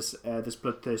chased by this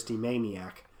bloodthirsty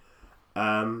maniac.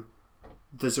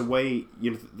 There's a way.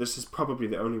 This is probably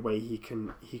the only way he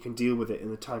can deal with it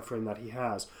in the time frame that he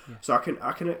has. Yeah. So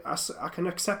I can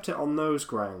accept it on those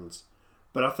grounds,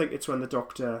 but I think it's when the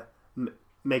Doctor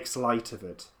makes light of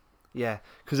it. Yeah,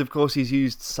 because of course he's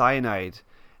used cyanide,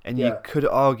 and you could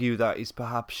argue that he's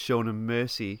perhaps shown him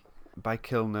mercy by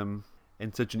killing him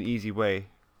in such an easy way.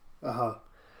 Uh-huh.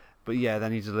 But yeah,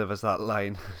 then he delivers that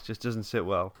line. It just doesn't sit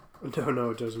well.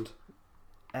 No, it doesn't.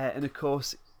 And of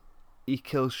course, he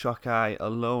kills Shockeye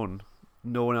alone.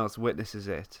 No one else witnesses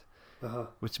it. Uh-huh.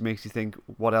 Which makes you think,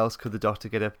 what else could the Doctor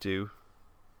get up to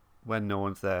when no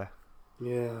one's there?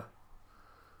 Yeah.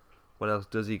 What else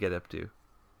does he get up to?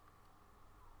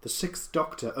 The Sixth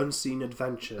Doctor Unseen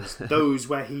Adventures. Those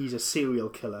where he's a serial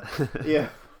killer. Yeah.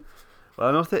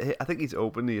 Well, I think he's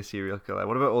openly a serial killer.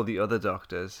 What about all the other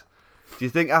Doctors? Do you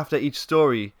think after each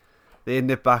story they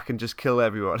nip back and just kill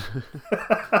everyone?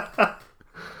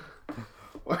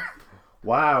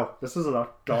 Wow, this is a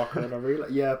lot darker than I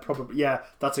realized. Yeah, probably. Yeah,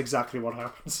 that's exactly what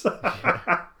happens.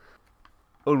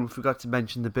 Oh, and we forgot to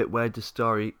mention the bit where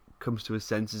Dastari comes to his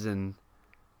senses and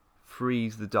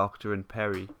frees the Doctor and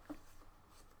Perry.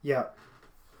 Yeah.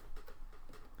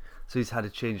 So he's had a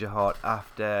change of heart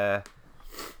after...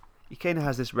 He kind of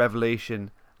has this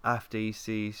revelation after he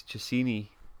sees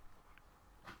Cassini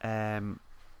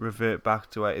revert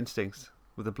back to our instincts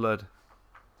with the blood.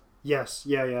 Yes,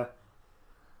 yeah.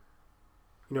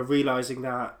 Realising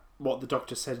that what the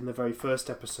Doctor said in the very first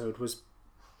episode was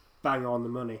bang on the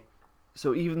money.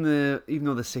 So even though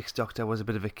the Sixth Doctor was a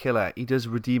bit of a killer, he does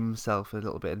redeem himself a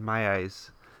little bit in my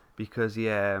eyes, because he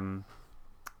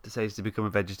decides to become a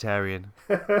vegetarian.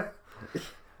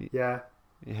 Yeah.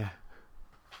 Yeah.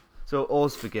 So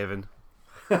all's forgiven.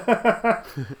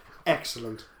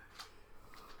 Excellent.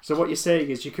 So what you're saying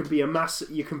is you can be a mass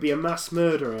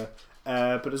murderer,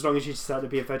 but as long as you decide to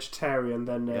be a vegetarian,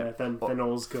 then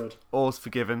all's good. All's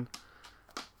forgiven.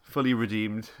 Fully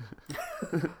redeemed.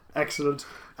 Excellent.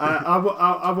 I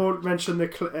won't mention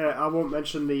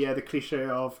the cliche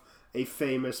of a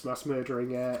famous mass murdering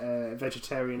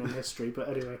vegetarian in history, but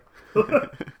anyway,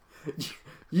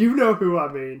 you know who I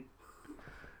mean.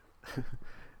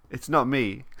 It's not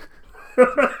me.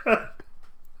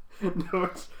 No,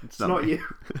 it's not you.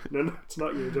 No, it's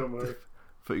not you. Don't worry.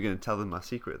 Thought you were going to tell them my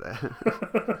secret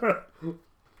there.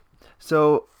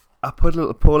 So I put a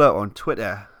little poll out on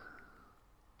Twitter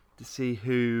to see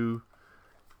who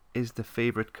is the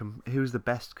who's the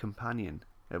best companion,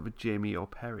 with Jamie or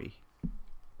Perry.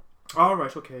 All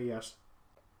right. Okay. Yes.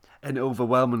 And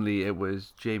overwhelmingly, it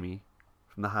was Jamie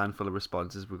from the handful of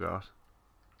responses we got.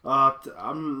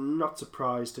 I'm not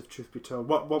surprised, if truth be told.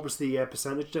 What was the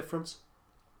percentage difference?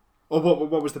 Or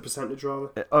what was the percentage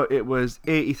rather? It was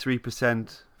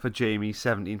 83% for Jamie,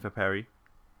 17 for Perry.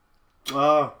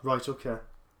 Ah, right, okay. I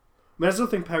mean, I still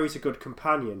think Perry's a good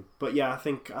companion, but yeah, I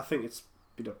think it's,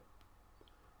 you know,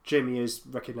 Jamie is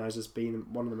recognised as being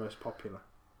one of the most popular.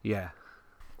 Yeah.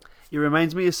 He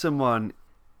reminds me of someone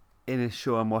in a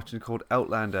show I'm watching called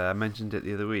Outlander. I mentioned it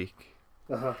the other week.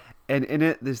 Uh-huh. And in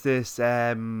it, there's this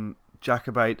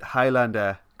Jacobite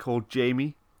Highlander called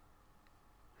Jamie.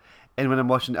 And when I'm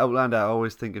watching Outlander, I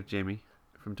always think of Jamie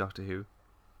from Doctor Who.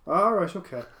 All right,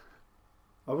 okay.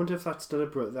 I wonder if that's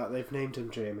deliberate that they've named him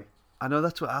Jamie. I know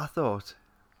that's what I thought.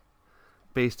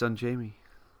 Based on Jamie.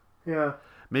 Yeah.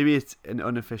 Maybe it's an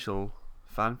unofficial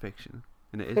fan fiction,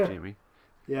 and it is Jamie.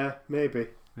 Yeah, maybe.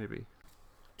 Maybe.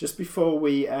 Just before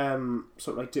we sort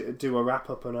of like do a wrap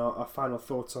up on our final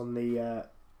thoughts on the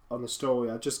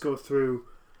story, I'll just go through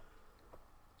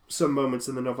some moments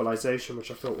in the novelisation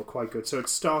which I thought were quite good. So it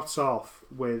starts off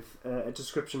with a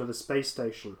description of the space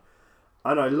station,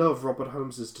 and I love Robert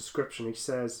Holmes's description. He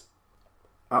says,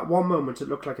 "At one moment it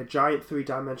looked like a giant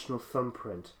three-dimensional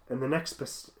thumbprint. In the next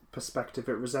perspective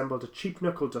it resembled a cheap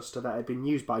knuckle duster that had been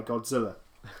used by Godzilla."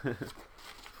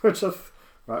 Which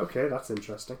right, okay, that's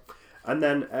interesting. And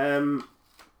then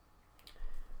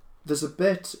there's a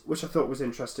bit which I thought was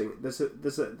interesting. There's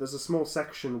a small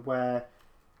section where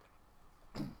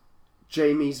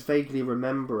Jamie's vaguely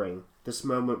remembering this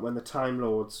moment when the Time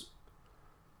Lords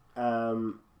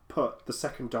put the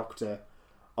Second Doctor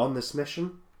on this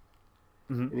mission.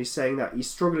 Mm-hmm. And he's saying that he's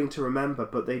struggling to remember,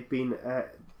 but they'd been,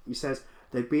 he says,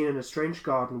 they'd been in a strange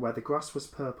garden where the grass was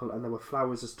purple and there were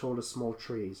flowers as tall as small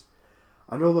trees.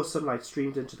 And although sunlight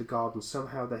streamed into the garden,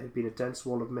 somehow there had been a dense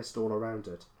wall of mist all around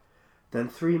it. Then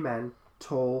 3 men,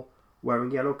 tall,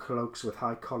 wearing yellow cloaks with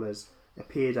high collars,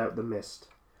 appeared out the mist.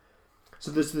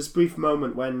 So there's this brief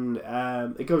moment when,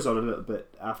 it goes on a little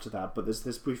bit after that, but there's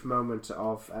this brief moment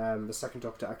of the Second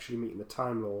Doctor actually meeting the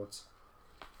Time Lords,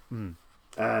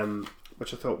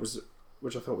 which I thought was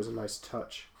a nice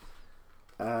touch.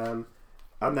 And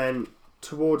then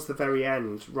towards the very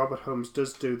end, Robert Holmes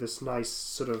does do this nice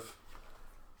sort of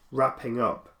wrapping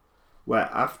up, where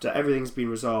after everything's been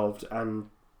resolved and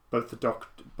both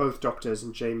doctors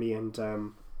and Jamie and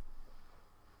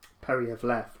Perry have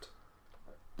left,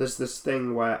 there's this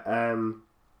thing where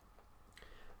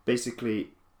basically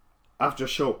after a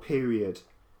short period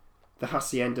the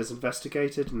Hacienda's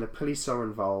investigated and the police are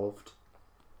involved,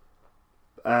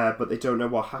 but they don't know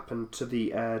what happened to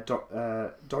the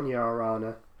Doña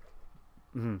Arana,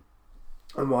 and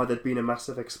why there'd been a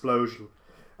massive explosion.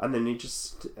 And then he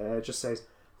just says,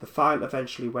 the file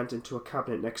eventually went into a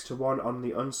cabinet next to one on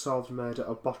the unsolved murder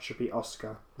of Botcherby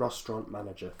Oscar, restaurant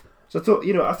manager. So I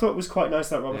thought it was quite nice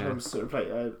that Robert Holmes sort of like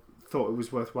thought it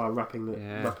was worthwhile wrapping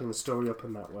the story up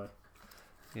in that way.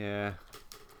 Yeah,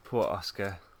 poor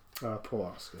Oscar. Poor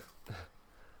Oscar.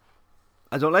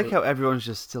 I don't like how everyone's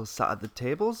just still sat at the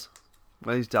tables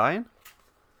while he's dying.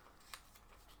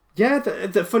 Yeah,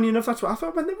 funny enough, that's what I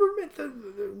thought. When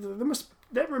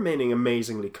they're remaining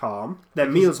amazingly calm. Their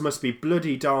meals must be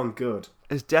bloody darn good.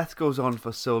 His death goes on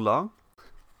for so long.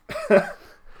 And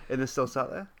they're still sat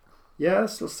there? Yeah, they're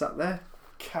still sat there.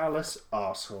 Callous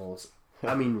arseholes.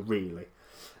 I mean, really.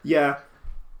 Yeah,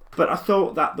 but I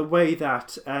thought that the way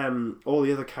that all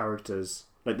the other characters,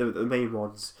 like the main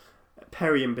ones,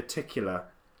 Perry in particular,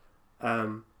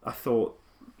 I thought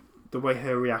the way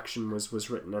her reaction was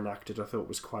written and acted, I thought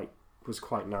was quite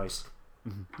nice.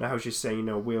 Mm-hmm. Now she's saying,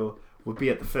 we'll be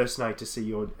at the first night to see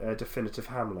your definitive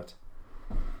Hamlet,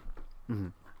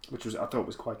 which I thought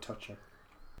was quite touching.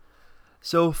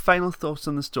 So, final thoughts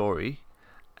on the story.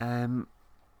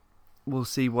 We'll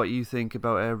see what you think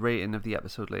about a rating of the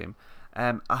episode, Liam.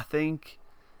 I think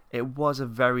it was a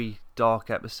very dark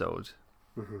episode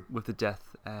with the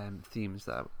death themes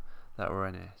that were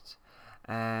in it.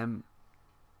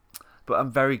 But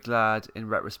I'm very glad, in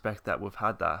retrospect, that we've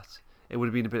had that. It would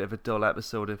have been a bit of a dull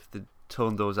episode if they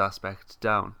toned those aspects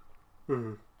down.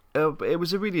 It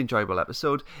was a really enjoyable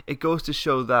episode. It goes to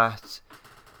show that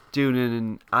doing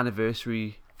an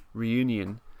anniversary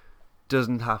reunion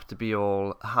doesn't have to be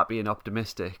all happy and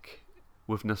optimistic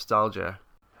with nostalgia.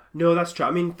 No, that's true.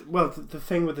 I mean, well, the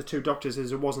thing with the 2 Doctors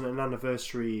is it wasn't an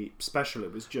anniversary special.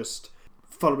 It was just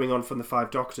following on from the 5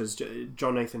 Doctors.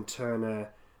 John Nathan Turner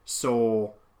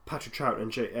saw Patrick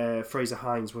Troughton and Fraser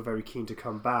Hines were very keen to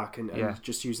come back and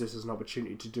just use this as an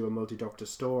opportunity to do a multi-Doctor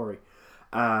story.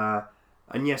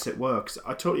 And yes, it works.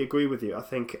 I totally agree with you. I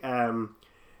think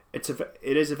it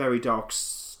is a very dark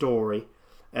story,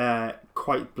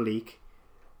 quite bleak.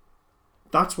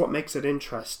 That's what makes it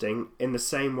interesting, in the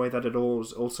same way that it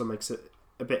also makes it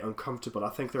a bit uncomfortable. I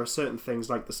think there are certain things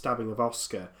like the stabbing of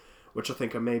Oscar which I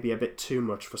think are maybe a bit too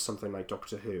much for something like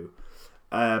Doctor Who.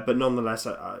 But nonetheless,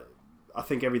 I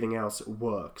think everything else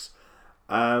works.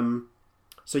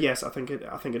 So yes, I think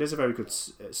it is a very good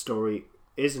story.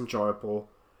 Is enjoyable.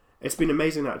 It's been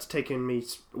amazing that it's taken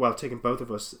both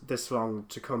of us this long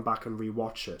to come back and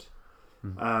rewatch it.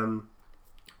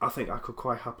 I think I could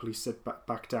quite happily sit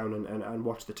back down and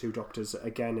watch the Two Doctors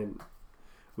again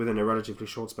within a relatively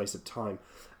short space of time.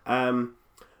 I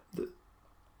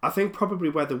think probably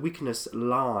where the weakness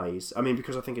lies, I mean,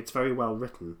 because I think it's very well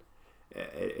written,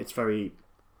 it's very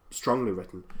strongly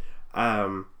written.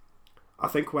 I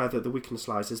think where the weakness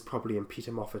lies is probably in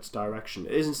Peter Moffat's direction.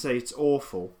 It isn't to say it's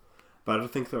awful, but I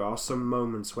think there are some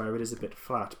moments where it is a bit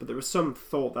flat. But there is some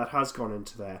thought that has gone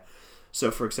into there. So,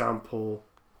 for example,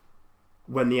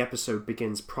 when the episode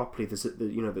begins properly, there's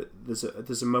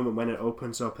a moment when it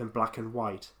opens up in black and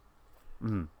white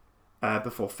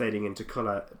before fading into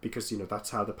colour, because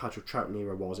that's how the Patrick Troughton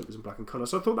era was. It was in black and colour.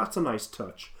 So I thought that's a nice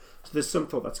touch. So there's some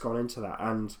thought that's gone into that,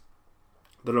 and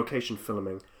the location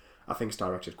filming, I think, is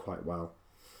directed quite well.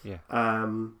 Yeah.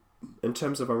 In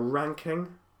terms of a ranking,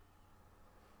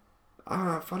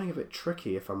 I'm finding it a bit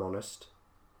tricky, if I'm honest.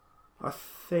 I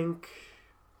think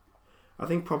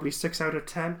probably 6 out of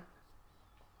 10.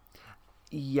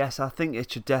 Yes, I think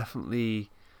it should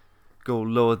definitely go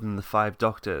lower than the Five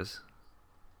Doctors.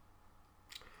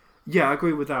 Yeah, I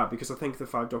agree with that, because I think the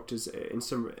Five Doctors, I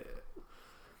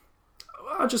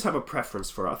just have a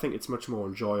preference for it. I think it's much more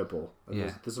enjoyable.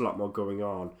 Yeah. There's a lot more going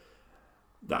on.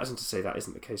 That isn't to say that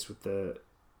isn't the case with the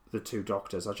Two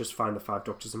Doctors. I just find the Five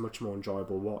Doctors a much more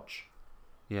enjoyable watch.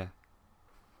 Yeah.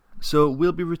 So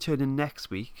we'll be returning next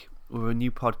week with a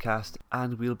new podcast,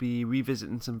 and we'll be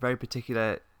revisiting some very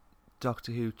particular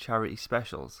Doctor Who charity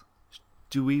specials.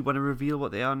 Do we want to reveal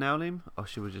what they are now, Liam? Or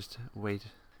should we just wait?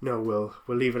 No, we'll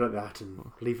leave it at that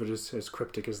and leave it as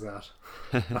cryptic as that.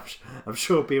 I'm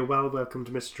sure it'll be a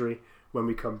well-welcomed mystery when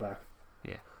we come back.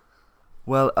 Yeah.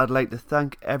 Well, I'd like to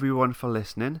thank everyone for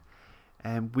listening.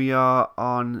 We are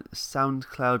on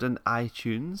SoundCloud and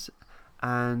iTunes,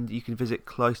 and you can visit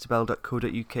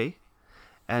cloisterbell.co.uk,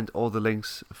 and all the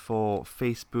links for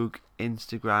Facebook,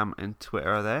 Instagram and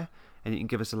Twitter are there, and you can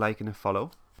give us a like and a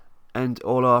follow. And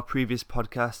all our previous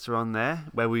podcasts are on there,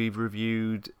 where we've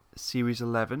reviewed Series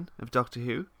 11 of Doctor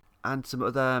Who and some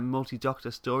other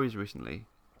multi-Doctor stories recently.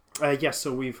 Yes,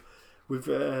 so we've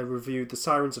reviewed the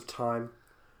Sirens of Time,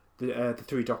 the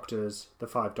Three Doctors, the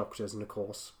Five Doctors, and of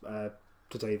course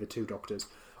today the Two Doctors.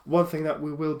 One thing that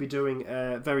we will be doing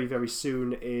very, very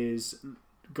soon is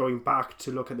going back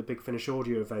to look at the Big Finish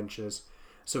audio adventures.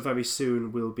 So very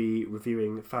soon we'll be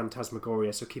reviewing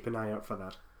Phantasmagoria, so keep an eye out for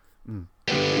that.